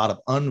get a lot of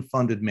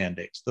unfunded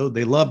mandates. Though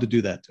they love to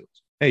do that to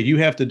us. Hey, you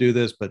have to do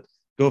this, but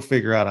go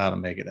figure out how to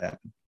make it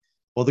happen.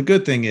 Well, the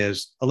good thing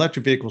is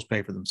electric vehicles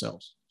pay for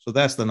themselves. So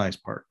that's the nice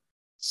part.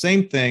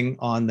 Same thing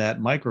on that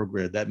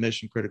microgrid, that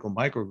mission critical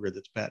microgrid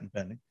that's patent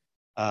pending.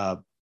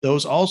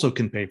 Those also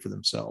can pay for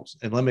themselves.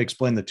 And let me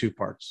explain the two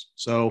parts.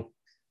 So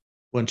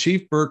when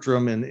Chief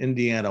Bertram in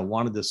Indiana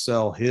wanted to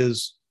sell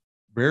his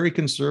very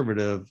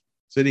conservative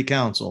city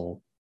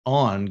council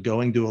on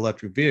going to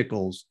electric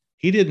vehicles,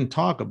 he didn't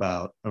talk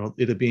about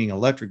it being an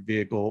electric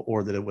vehicle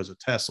or that it was a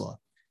Tesla.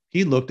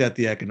 He looked at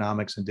the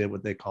economics and did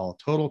what they call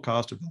a total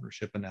cost of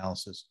ownership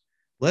analysis.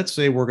 Let's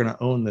say we're going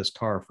to own this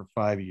car for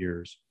 5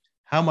 years.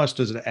 How much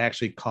does it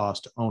actually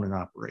cost to own and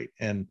operate?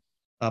 And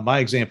my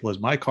example is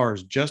my car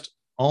is just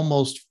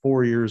almost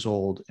 4 years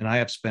old, and I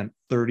have spent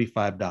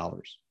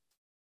 $35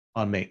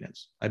 on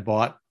maintenance. I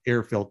bought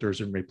air filters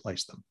and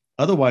replaced them.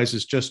 Otherwise,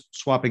 it's just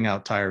swapping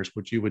out tires,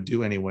 which you would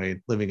do anyway,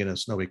 living in a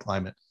snowy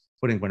climate,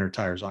 putting winter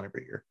tires on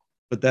every year.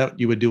 But that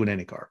you would do in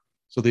any car.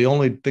 So the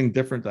only thing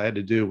different I had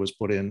to do was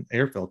put in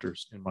air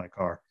filters in my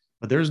car.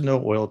 But there's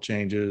no oil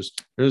changes.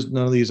 There's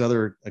none of these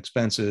other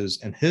expenses.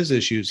 And his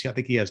issues, I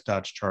think he has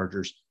Dodge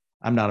Chargers.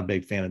 I'm not a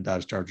big fan of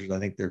Dodge Chargers. I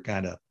think they're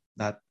kind of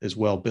not as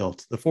well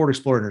built. The Ford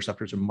Explorer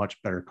Interceptors are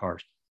much better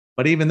cars.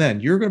 But even then,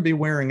 you're going to be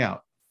wearing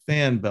out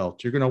fan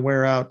belts. You're going to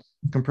wear out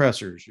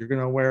compressors. You're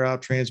going to wear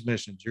out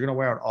transmissions. You're going to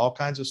wear out all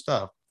kinds of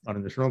stuff on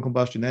an internal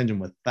combustion engine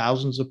with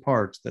thousands of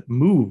parts that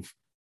move,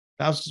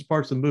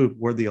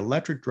 where the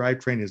electric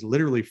drivetrain is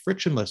literally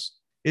frictionless.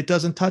 It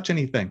doesn't touch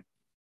anything.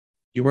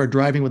 You are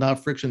driving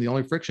without friction. The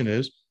only friction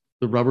is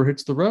the rubber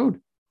hits the road.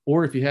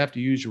 Or if you have to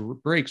use your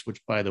brakes,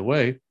 which, by the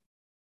way,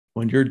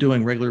 when you're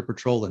doing regular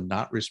patrol and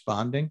not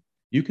responding,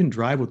 you can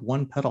drive with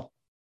one pedal.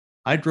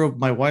 I drove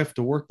my wife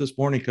to work this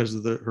morning because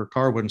her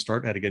car wouldn't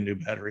start. I had to get a new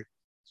battery.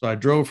 So I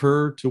drove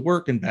her to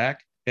work and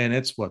back, and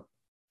it's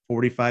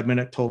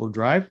 45-minute total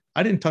drive.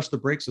 I didn't touch the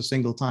brakes a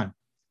single time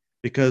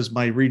because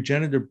my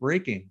regenerative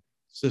braking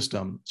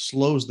system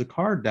slows the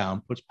car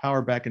down, puts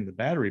power back in the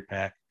battery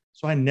pack.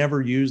 So I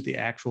never use the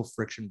actual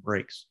friction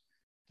brakes.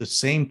 The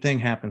same thing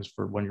happens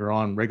for when you're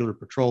on regular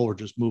patrol or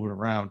just moving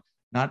around,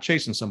 not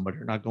chasing somebody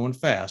or not going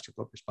fast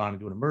or responding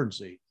to an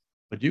emergency,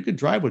 but you could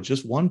drive with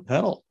just one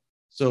pedal.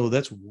 So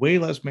that's way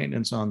less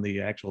maintenance on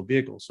the actual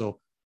vehicle. So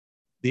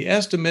the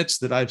estimates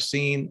that I've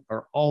seen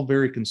are all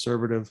very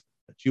conservative,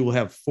 that you will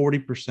have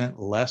 40%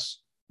 less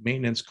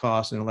maintenance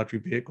costs in an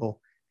electric vehicle.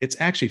 It's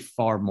actually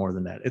far more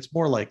than that. It's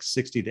more like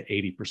 60 to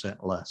 80%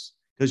 less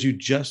because you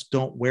just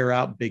don't wear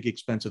out big,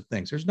 expensive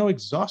things. There's no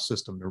exhaust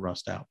system to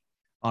rust out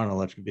on an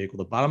electric vehicle.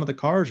 The bottom of the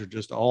cars are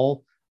just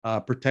all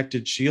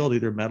protected shield,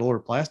 either metal or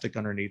plastic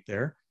underneath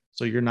there.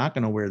 So you're not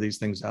going to wear these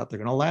things out. They're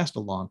going to last a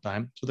long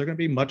time. So they're going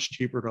to be much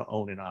cheaper to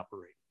own and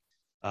operate.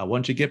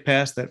 Once you get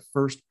past that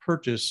first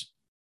purchase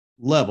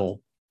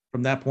level,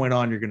 from that point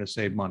on, you're going to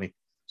save money.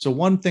 So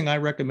one thing I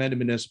recommend to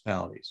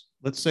municipalities,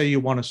 let's say you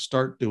want to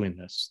start doing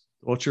this.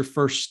 What's your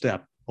first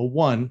step? Well,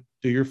 one,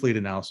 do your fleet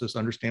analysis,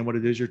 understand what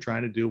it is you're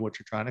trying to do, what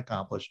you're trying to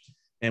accomplish,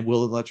 and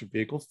will the electric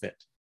vehicle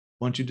fit?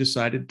 Once you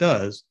decide it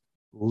does,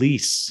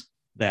 lease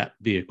that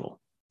vehicle.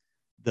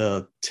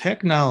 The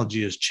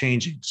technology is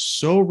changing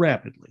so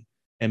rapidly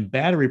and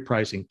battery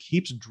pricing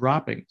keeps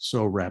dropping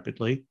so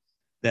rapidly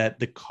that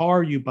the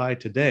car you buy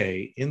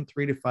today in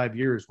 3 to 5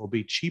 years will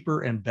be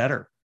cheaper and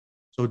better.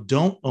 So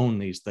don't own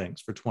these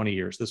things for 20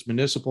 years. This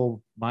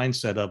municipal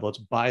mindset of let's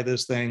buy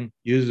this thing,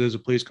 use it as a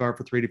police car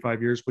for 3 to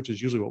 5 years, which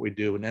is usually what we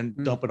do, and then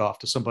dump it off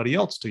to somebody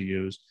else to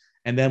use.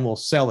 And then we'll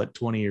sell it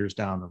 20 years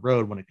down the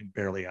road when it can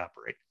barely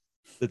operate.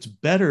 It's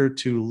better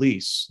to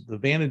lease. The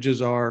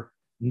advantages are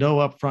no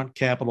upfront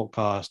capital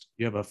cost.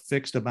 You have a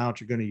fixed amount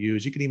you're going to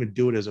use. You can even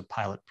do it as a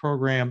pilot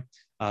program,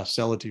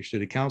 sell it to your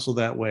city council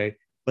that way.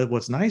 But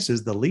what's nice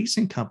is the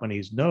leasing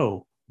companies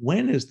know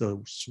when is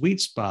the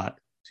sweet spot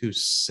to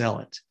sell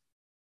it.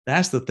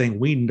 That's the thing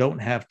we don't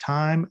have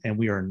time and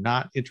we are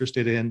not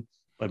interested in.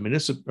 But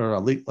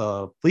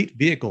fleet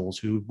vehicles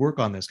who work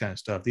on this kind of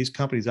stuff, these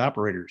companies,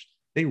 operators,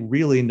 they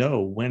really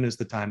know when is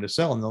the time to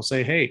sell. And they'll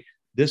say, hey,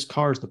 this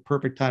car is the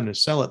perfect time to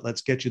sell it.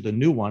 Let's get you the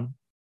new one.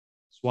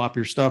 Swap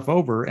your stuff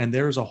over. And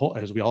there's a whole,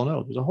 as we all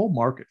know, there's a whole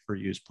market for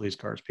used police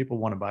cars. People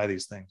want to buy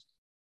these things.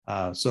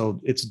 So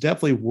it's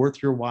definitely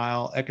worth your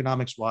while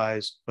economics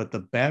wise, but the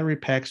battery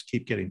packs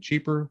keep getting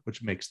cheaper,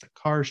 which makes the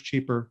cars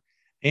cheaper.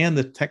 And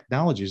the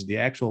technologies, the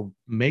actual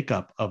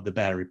makeup of the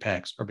battery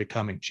packs are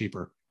becoming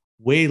cheaper.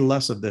 Way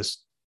less of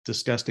this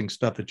disgusting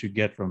stuff that you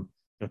get from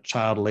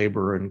child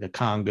labor in the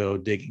Congo,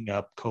 digging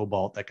up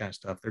cobalt, that kind of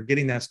stuff. They're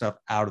getting that stuff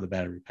out of the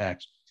battery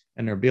packs,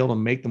 and they're able to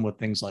make them with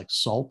things like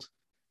salt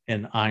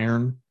and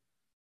iron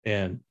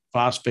and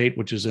phosphate,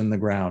 which is in the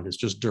ground. It's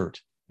just dirt.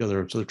 So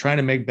they're trying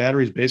to make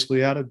batteries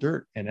basically out of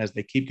dirt. And as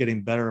they keep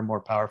getting better and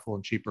more powerful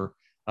and cheaper,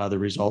 the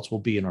results will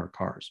be in our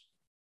cars.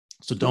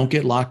 So don't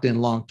get locked in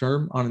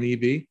long-term on an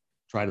EV.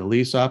 Try the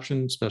lease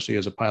option, especially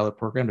as a pilot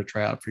program to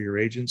try out for your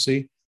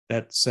agency.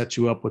 That sets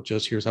you up with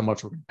just here's how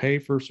much we're going to pay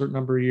for a certain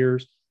number of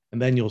years.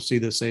 And then you'll see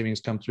the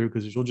savings come through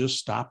because you'll just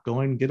stop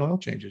going and get oil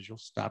changes. You'll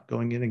stop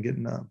going in and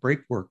getting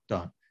brake work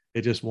done.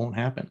 It just won't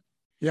happen.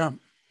 Yeah.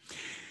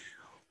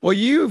 Well,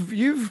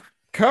 you've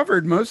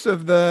covered most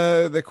of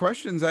the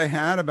questions I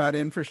had about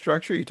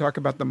infrastructure. You talk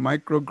about the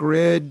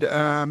microgrid,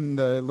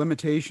 the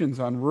limitations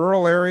on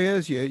rural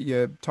areas.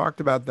 You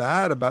talked about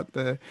that, about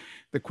the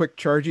quick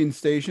charging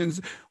stations.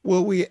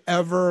 Will we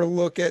ever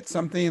look at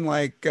something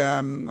like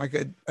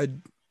a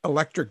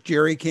electric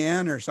jerry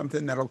can or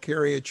something that'll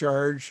carry a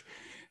charge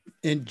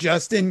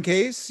just in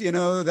case,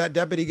 that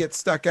deputy gets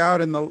stuck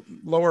out in the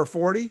lower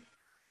 40?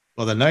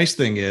 Well, the nice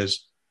thing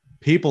is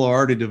people are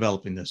already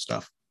developing this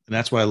stuff, and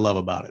that's what I love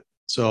about it.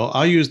 So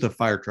I'll use the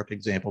fire truck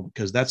example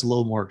because that's a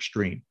little more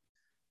extreme.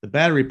 The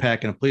battery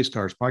pack in a police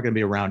car is probably going to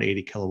be around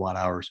 80 kilowatt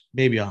hours,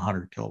 maybe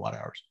 100 kilowatt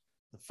hours.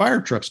 The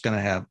fire truck's going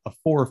to have a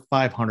 400 or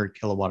 500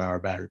 kilowatt hour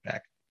battery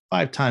pack,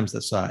 5 times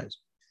the size.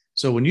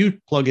 So when you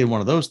plug in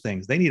one of those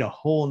things, they need a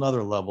whole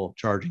nother level of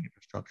charging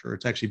infrastructure.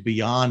 It's actually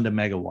beyond a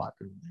megawatt.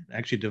 They're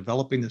actually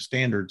developing the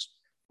standards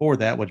for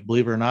that, which,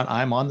 believe it or not,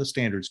 I'm on the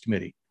standards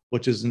committee,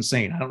 which is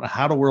insane. I don't know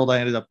how the world I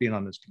ended up being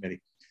on this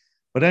committee.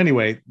 But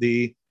anyway,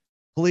 the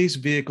police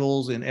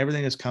vehicles and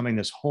everything that's coming,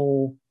 this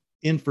whole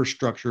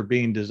infrastructure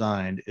being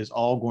designed is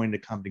all going to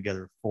come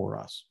together for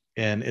us.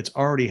 And it's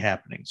already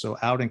happening. So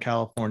out in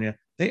California,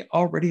 they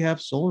already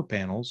have solar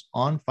panels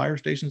on fire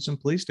stations and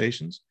police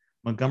stations.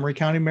 Montgomery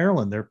County,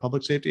 Maryland, their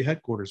public safety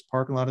headquarters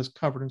parking lot is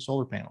covered in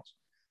solar panels.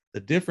 The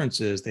difference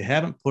is they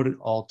haven't put it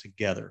all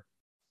together.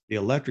 The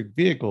electric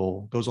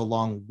vehicle goes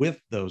along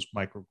with those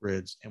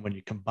microgrids. And when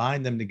you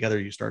combine them together,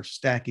 you start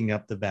stacking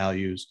up the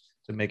values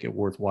to make it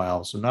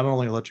worthwhile. So not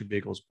only electric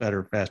vehicles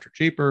better, faster,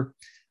 cheaper,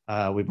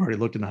 we've already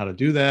looked into how to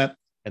do that.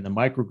 And the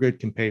microgrid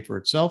can pay for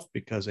itself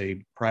because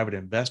a private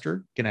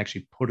investor can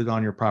actually put it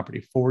on your property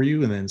for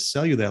you and then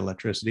sell you that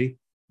electricity.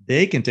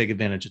 They can take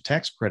advantage of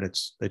tax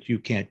credits that you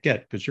can't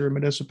get because you're a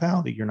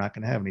municipality. You're not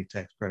going to have any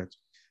tax credits,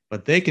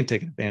 but they can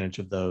take advantage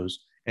of those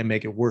and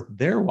make it worth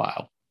their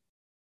while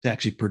to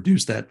actually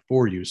produce that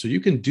for you. So you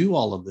can do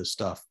all of this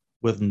stuff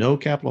with no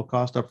capital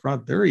cost up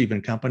front. There are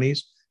even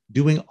companies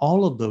doing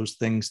all of those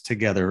things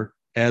together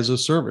as a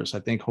service.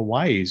 I think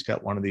Hawaii's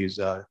got one of these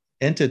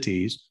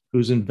entities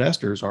whose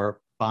investors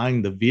are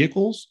buying the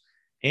vehicles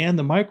and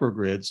the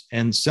microgrids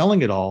and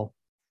selling it all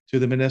to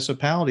the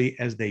municipality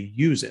as they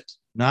use it,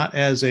 not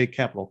as a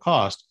capital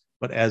cost,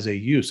 but as a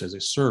use, as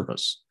a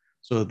service,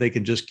 so that they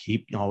can just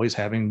keep always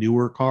having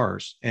newer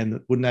cars. And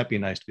wouldn't that be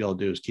nice to be able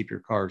to do, is keep your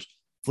cars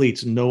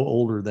fleets no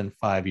older than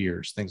 5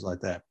 years, things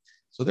like that.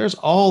 So there's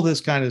all this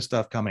kind of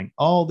stuff coming.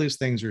 All these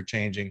things are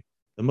changing.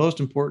 The most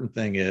important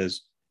thing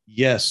is,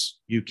 yes,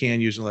 you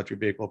can use an electric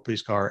vehicle,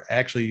 police car.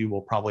 Actually, you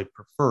will probably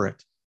prefer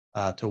it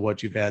to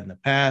what you've had in the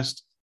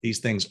past. These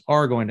things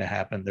are going to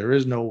happen. There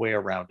is no way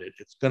around it.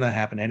 It's going to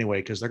happen anyway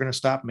because they're going to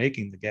stop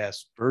making the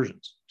gas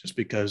versions just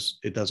because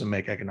it doesn't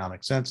make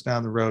economic sense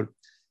down the road.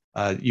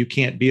 You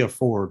can't be a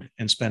Ford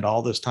and spend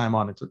all this time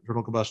on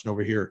internal combustion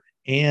over here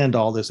and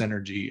all this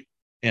energy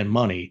and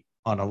money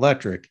on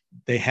electric.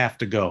 They have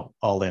to go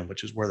all in,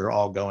 which is where they're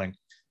all going.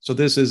 So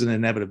this is an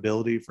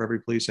inevitability for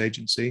every police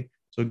agency.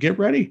 So get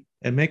ready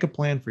and make a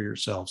plan for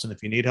yourselves. And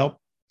if you need help,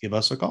 give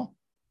us a call.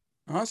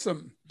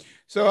 Awesome.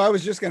 So I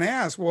was just going to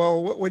ask,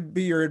 well, what would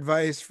be your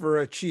advice for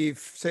a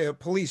chief, say a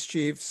police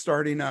chief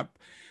starting up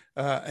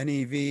an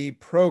EV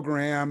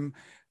program?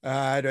 Do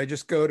I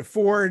just go to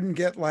Ford and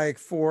get like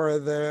for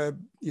the,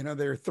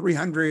 their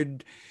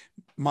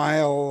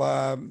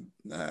 300-mile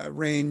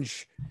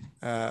range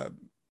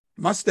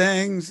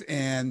Mustangs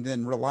and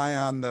then rely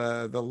on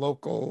the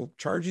local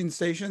charging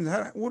stations?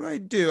 What do I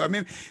do? I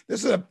mean,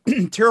 this is a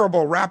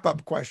terrible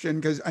wrap-up question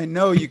because I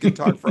know you can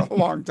talk for a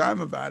long time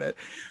about it.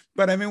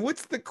 But I mean,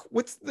 what's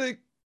the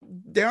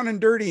down and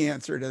dirty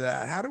answer to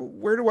that?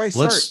 Where do I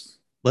start?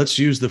 Let's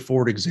use the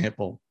Ford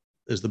example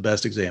as the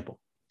best example.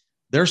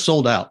 They're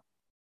sold out.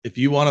 If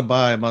you want to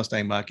buy a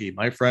Mustang Mach-E,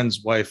 my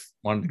friend's wife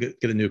wanted to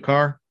get a new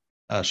car.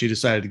 She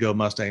decided to go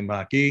Mustang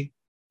Mach-E,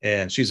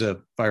 and she's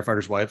a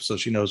firefighter's wife, so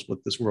she knows what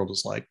this world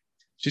is like.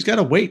 She's got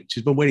to wait.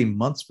 She's been waiting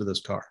months for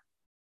this car.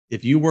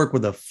 If you work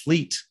with a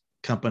fleet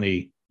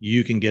company,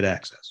 you can get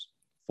access.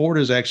 Ford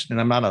is actually,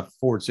 and I'm not a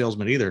Ford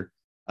salesman either,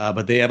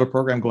 but they have a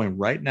program going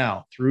right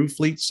now through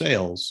fleet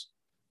sales.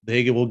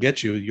 They will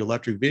get you your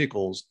electric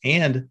vehicles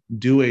and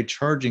do a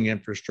charging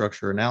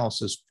infrastructure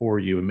analysis for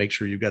you and make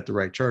sure you've got the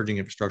right charging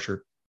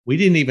infrastructure. We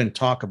didn't even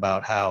talk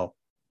about how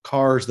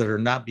cars that are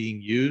not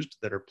being used,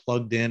 that are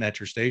plugged in at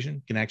your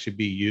station, can actually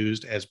be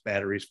used as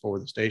batteries for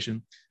the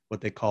station. what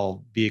they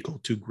call vehicle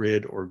to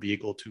grid or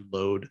vehicle to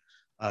load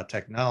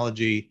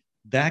technology.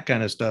 That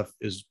kind of stuff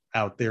is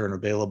out there and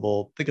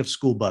available. Think of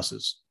school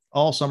buses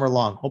all summer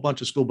long, whole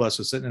bunch of school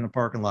buses sitting in a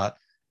parking lot.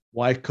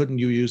 Why couldn't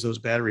you use those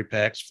battery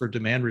packs for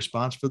demand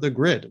response for the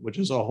grid, which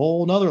is a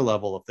whole nother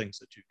level of things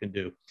that you can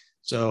do.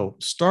 So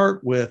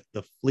start with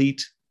the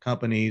fleet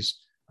companies.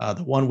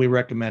 The one we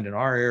recommend in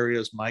our area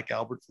is Mike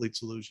Albert Fleet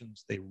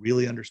Solutions. They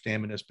really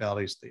understand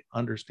municipalities. They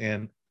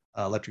understand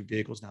electric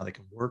vehicles. Now they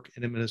can work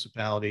in a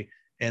municipality.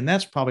 And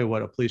that's probably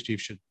what a police chief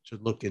should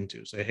look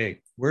into. Say, hey,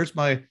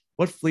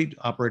 what fleet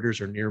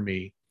operators are near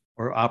me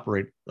or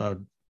operate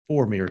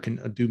for me or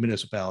can do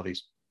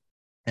municipalities?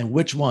 And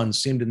which ones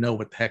seem to know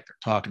what the heck they're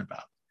talking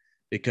about?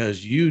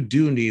 Because you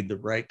do need the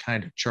right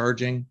kind of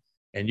charging,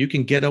 and you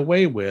can get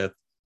away with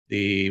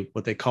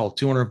what they call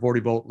 240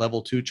 volt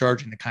level 2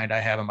 charging, the kind I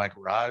have in my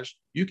garage.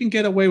 You can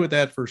get away with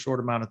that for a short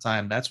amount of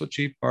time. That's what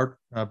Chief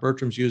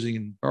Bertram's using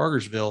in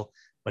Bargersville,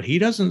 but he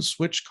doesn't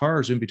switch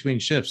cars in between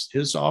shifts.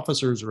 His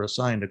officers are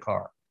assigned a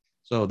car.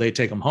 So they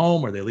take them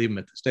home or they leave them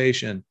at the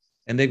station,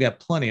 and they've got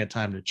plenty of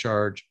time to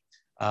charge.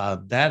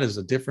 That is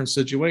a different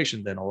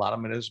situation than a lot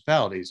of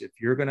municipalities. If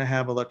you're going to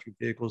have electric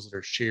vehicles that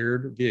are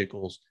shared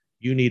vehicles,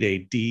 you need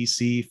a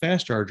DC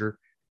fast charger,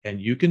 and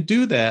you can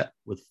do that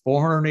with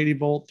 480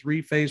 volt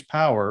three-phase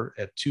power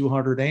at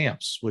 200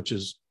 amps, which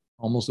is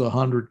almost a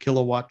 100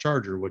 kilowatt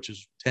charger, which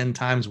is 10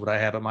 times what I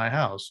have at my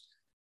house.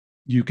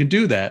 You can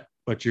do that,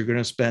 but you're going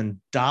to spend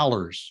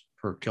dollars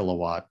per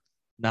kilowatt,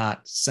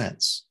 not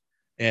cents.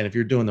 And if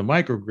you're doing the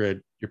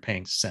microgrid, you're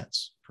paying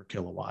cents per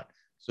kilowatt.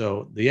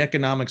 So the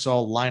economics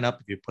all line up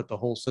if you put the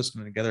whole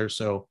system together.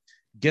 So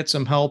get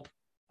some help,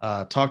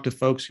 talk to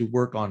folks who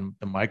work on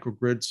the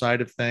microgrid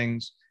side of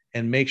things,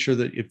 and make sure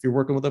that if you're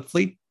working with a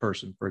fleet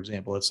person, for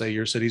example, let's say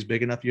your city's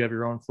big enough, you have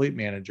your own fleet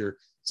manager,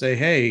 say,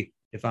 hey,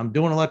 if I'm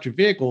doing electric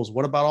vehicles,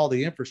 what about all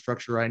the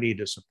infrastructure I need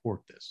to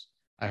support this?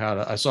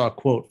 I saw a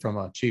quote from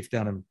a chief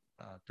down in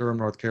Durham,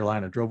 North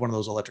Carolina, drove one of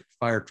those electric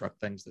fire truck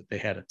things that they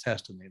had a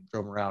test and they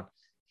drove around.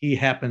 He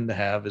happened to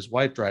have, his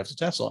wife drives a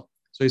Tesla.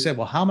 So he said,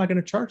 well, how am I going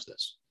to charge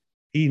this?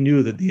 He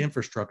knew that the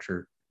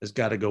infrastructure has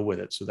got to go with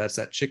it. So that's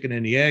that chicken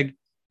and the egg.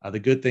 The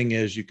good thing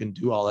is you can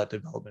do all that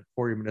development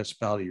for your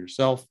municipality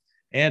yourself,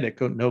 and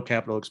at no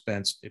capital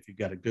expense if you've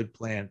got a good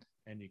plan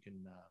and you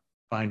can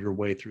find your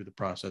way through the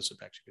process of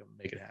actually be able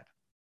to make it happen.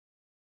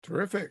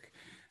 Terrific.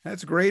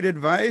 That's great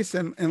advice.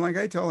 And like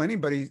I tell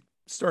anybody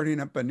starting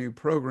up a new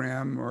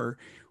program or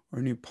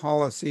new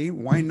policy,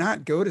 why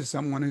not go to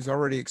someone who's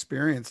already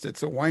experienced it?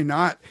 So why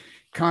not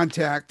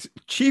contact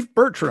Chief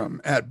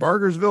Bertram at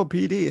Bargersville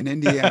PD in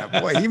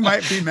Indiana? Boy, he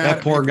might be mad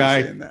that poor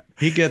guy. That.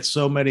 He gets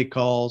so many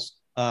calls.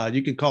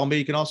 You can call me.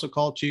 You can also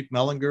call Chief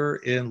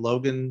Mellinger in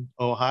Logan,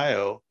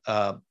 Ohio.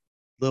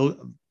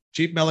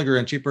 Chief Mellinger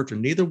and Chief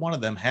Bertram, neither one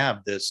of them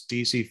have this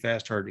DC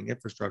fast charging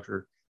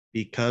infrastructure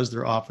because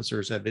their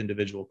officers have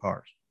individual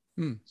cars.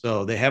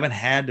 So they haven't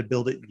had to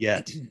build it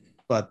yet,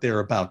 but they're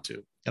about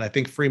to. And I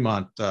think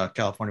Fremont,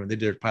 California, when they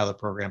did their pilot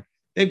program,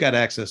 they've got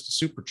access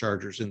to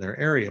superchargers in their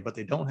area, but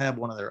they don't have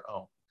one of their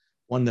own,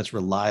 one that's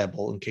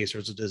reliable in case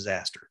there's a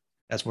disaster.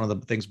 That's one of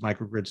the things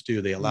microgrids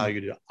do. They allow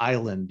you to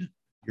island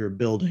your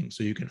building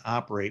so you can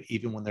operate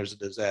even when there's a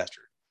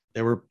disaster.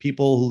 There were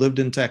people who lived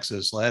in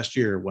Texas last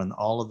year when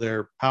all of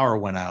their power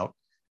went out,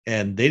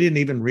 and they didn't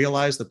even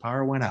realize the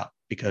power went out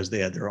because they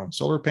had their own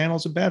solar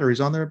panels and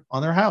batteries on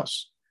their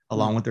house,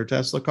 along with their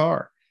Tesla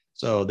car.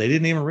 So they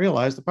didn't even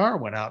realize the power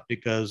went out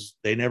because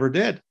they never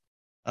did.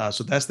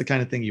 So that's the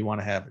kind of thing you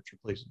want to have at your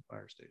police and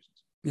fire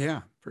stations.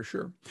 Yeah, for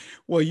sure.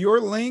 Well, your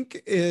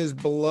link is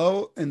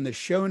below in the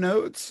show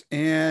notes.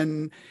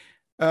 And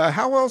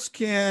how else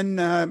can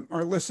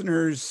our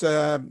listeners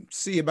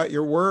see about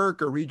your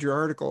work or read your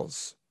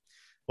articles?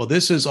 Well,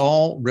 this is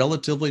all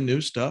relatively new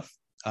stuff.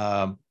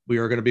 We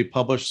are going to be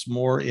published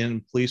more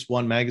in Police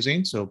One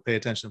magazine. So pay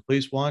attention to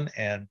Police One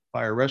and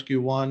Fire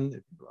Rescue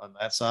One on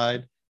that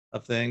side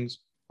of things,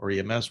 or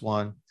EMS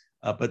One.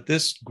 But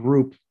this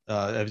group,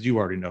 as you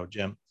already know,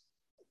 Jim,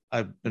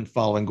 I've been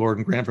following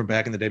Gordon Graham from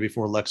back in the day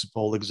before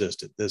Lexipol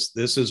existed.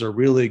 This is a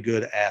really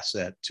good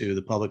asset to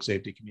the public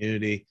safety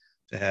community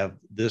to have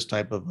this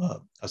type of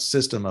a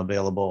system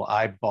available.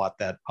 I bought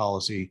that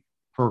policy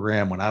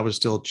program when I was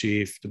still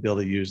chief to be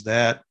able to use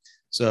that.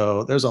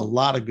 So there's a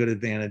lot of good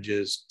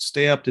advantages.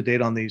 Stay up to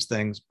date on these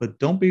things, but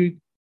don't be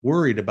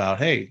worried about,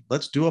 hey,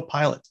 let's do a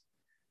pilot.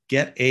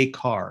 Get a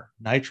car.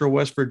 Nitro,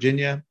 West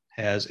Virginia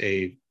has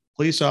a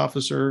police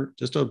officer,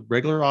 just a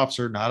regular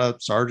officer, not a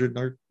sergeant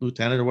or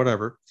lieutenant or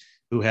whatever,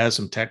 who has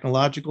some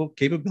technological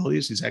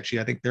capabilities. He's actually,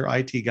 I think, their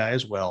IT guy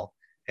as well.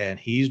 And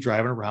he's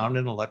driving around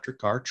in an electric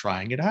car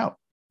trying it out.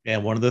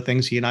 And one of the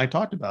things he and I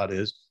talked about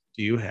is,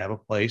 do you have a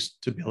place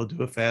to be able to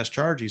do a fast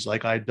charge? He's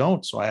like, I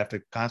don't. So I have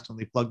to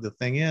constantly plug the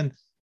thing in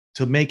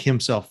to make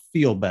himself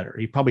feel better.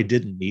 He probably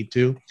didn't need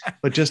to,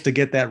 but just to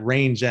get that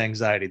range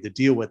anxiety, to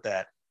deal with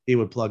that, he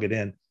would plug it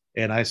in.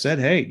 And I said,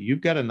 hey,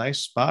 you've got a nice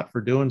spot for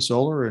doing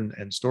solar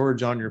and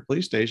storage on your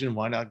police station.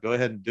 Why not go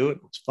ahead and do it?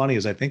 What's funny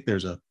is I think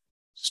there's a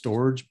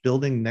storage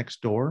building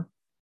next door,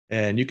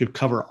 and you could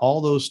cover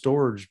all those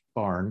storage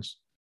barns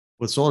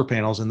with solar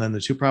panels, and then the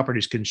two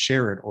properties can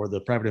share it, or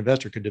the private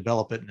investor could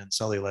develop it and then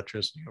sell the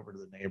electricity over to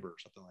the neighbor or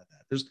something like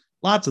that. There's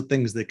lots of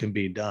things that can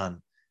be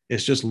done.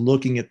 It's just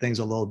looking at things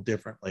a little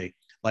differently,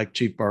 like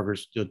Chief Bertram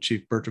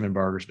in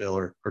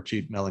Bargersville, or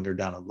Chief Mellinger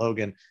down in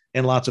Logan,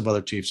 and lots of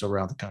other chiefs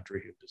around the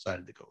country who've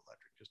decided to go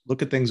electric. Just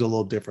look at things a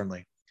little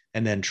differently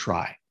and then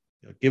try.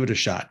 Give it a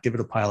shot, give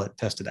it a pilot,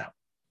 test it out.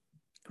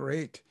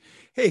 Great.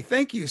 Hey,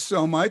 thank you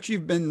so much.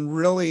 You've been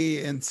really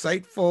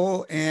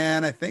insightful,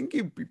 and I think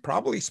you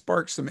probably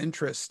sparked some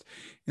interest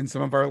in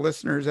some of our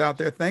listeners out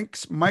there.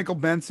 Thanks, Michael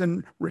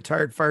Benson,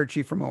 retired fire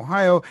chief from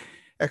Ohio,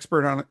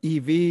 expert on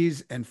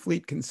EVs and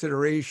fleet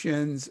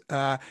considerations.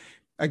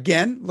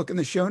 Again, look in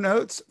the show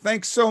notes.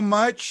 Thanks so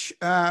much.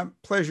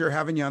 Pleasure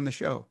having you on the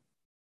show.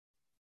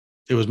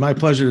 It was my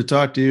pleasure to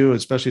talk to you,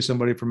 especially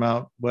somebody from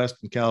out west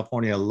in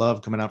California. I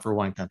love coming out for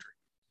wine country.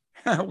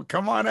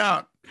 Come on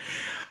out.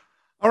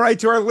 All right,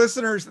 to our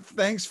listeners,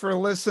 thanks for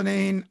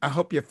listening. I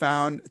hope you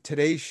found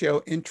today's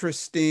show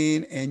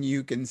interesting, and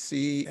you can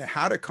see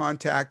how to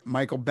contact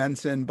Michael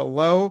Benson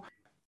below.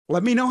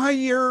 Let me know how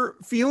you're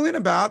feeling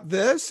about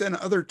this and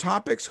other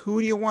topics. Who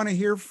do you want to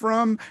hear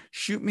from?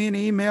 Shoot me an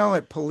email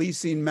at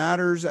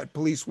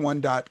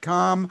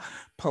policingmatters@policeone.com,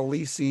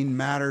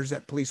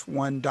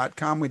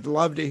 policingmatters@policeone.com. We'd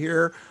love to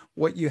hear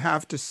what you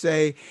have to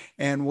say,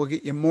 and we'll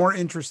get you more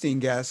interesting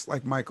guests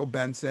like Michael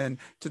Benson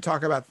to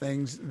talk about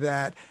things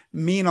that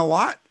mean a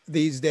lot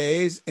these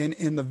days and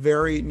in the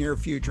very near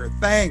future.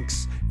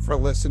 Thanks for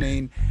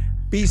listening.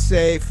 Be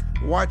safe,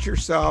 watch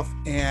yourself,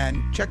 and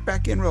check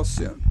back in real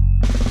soon.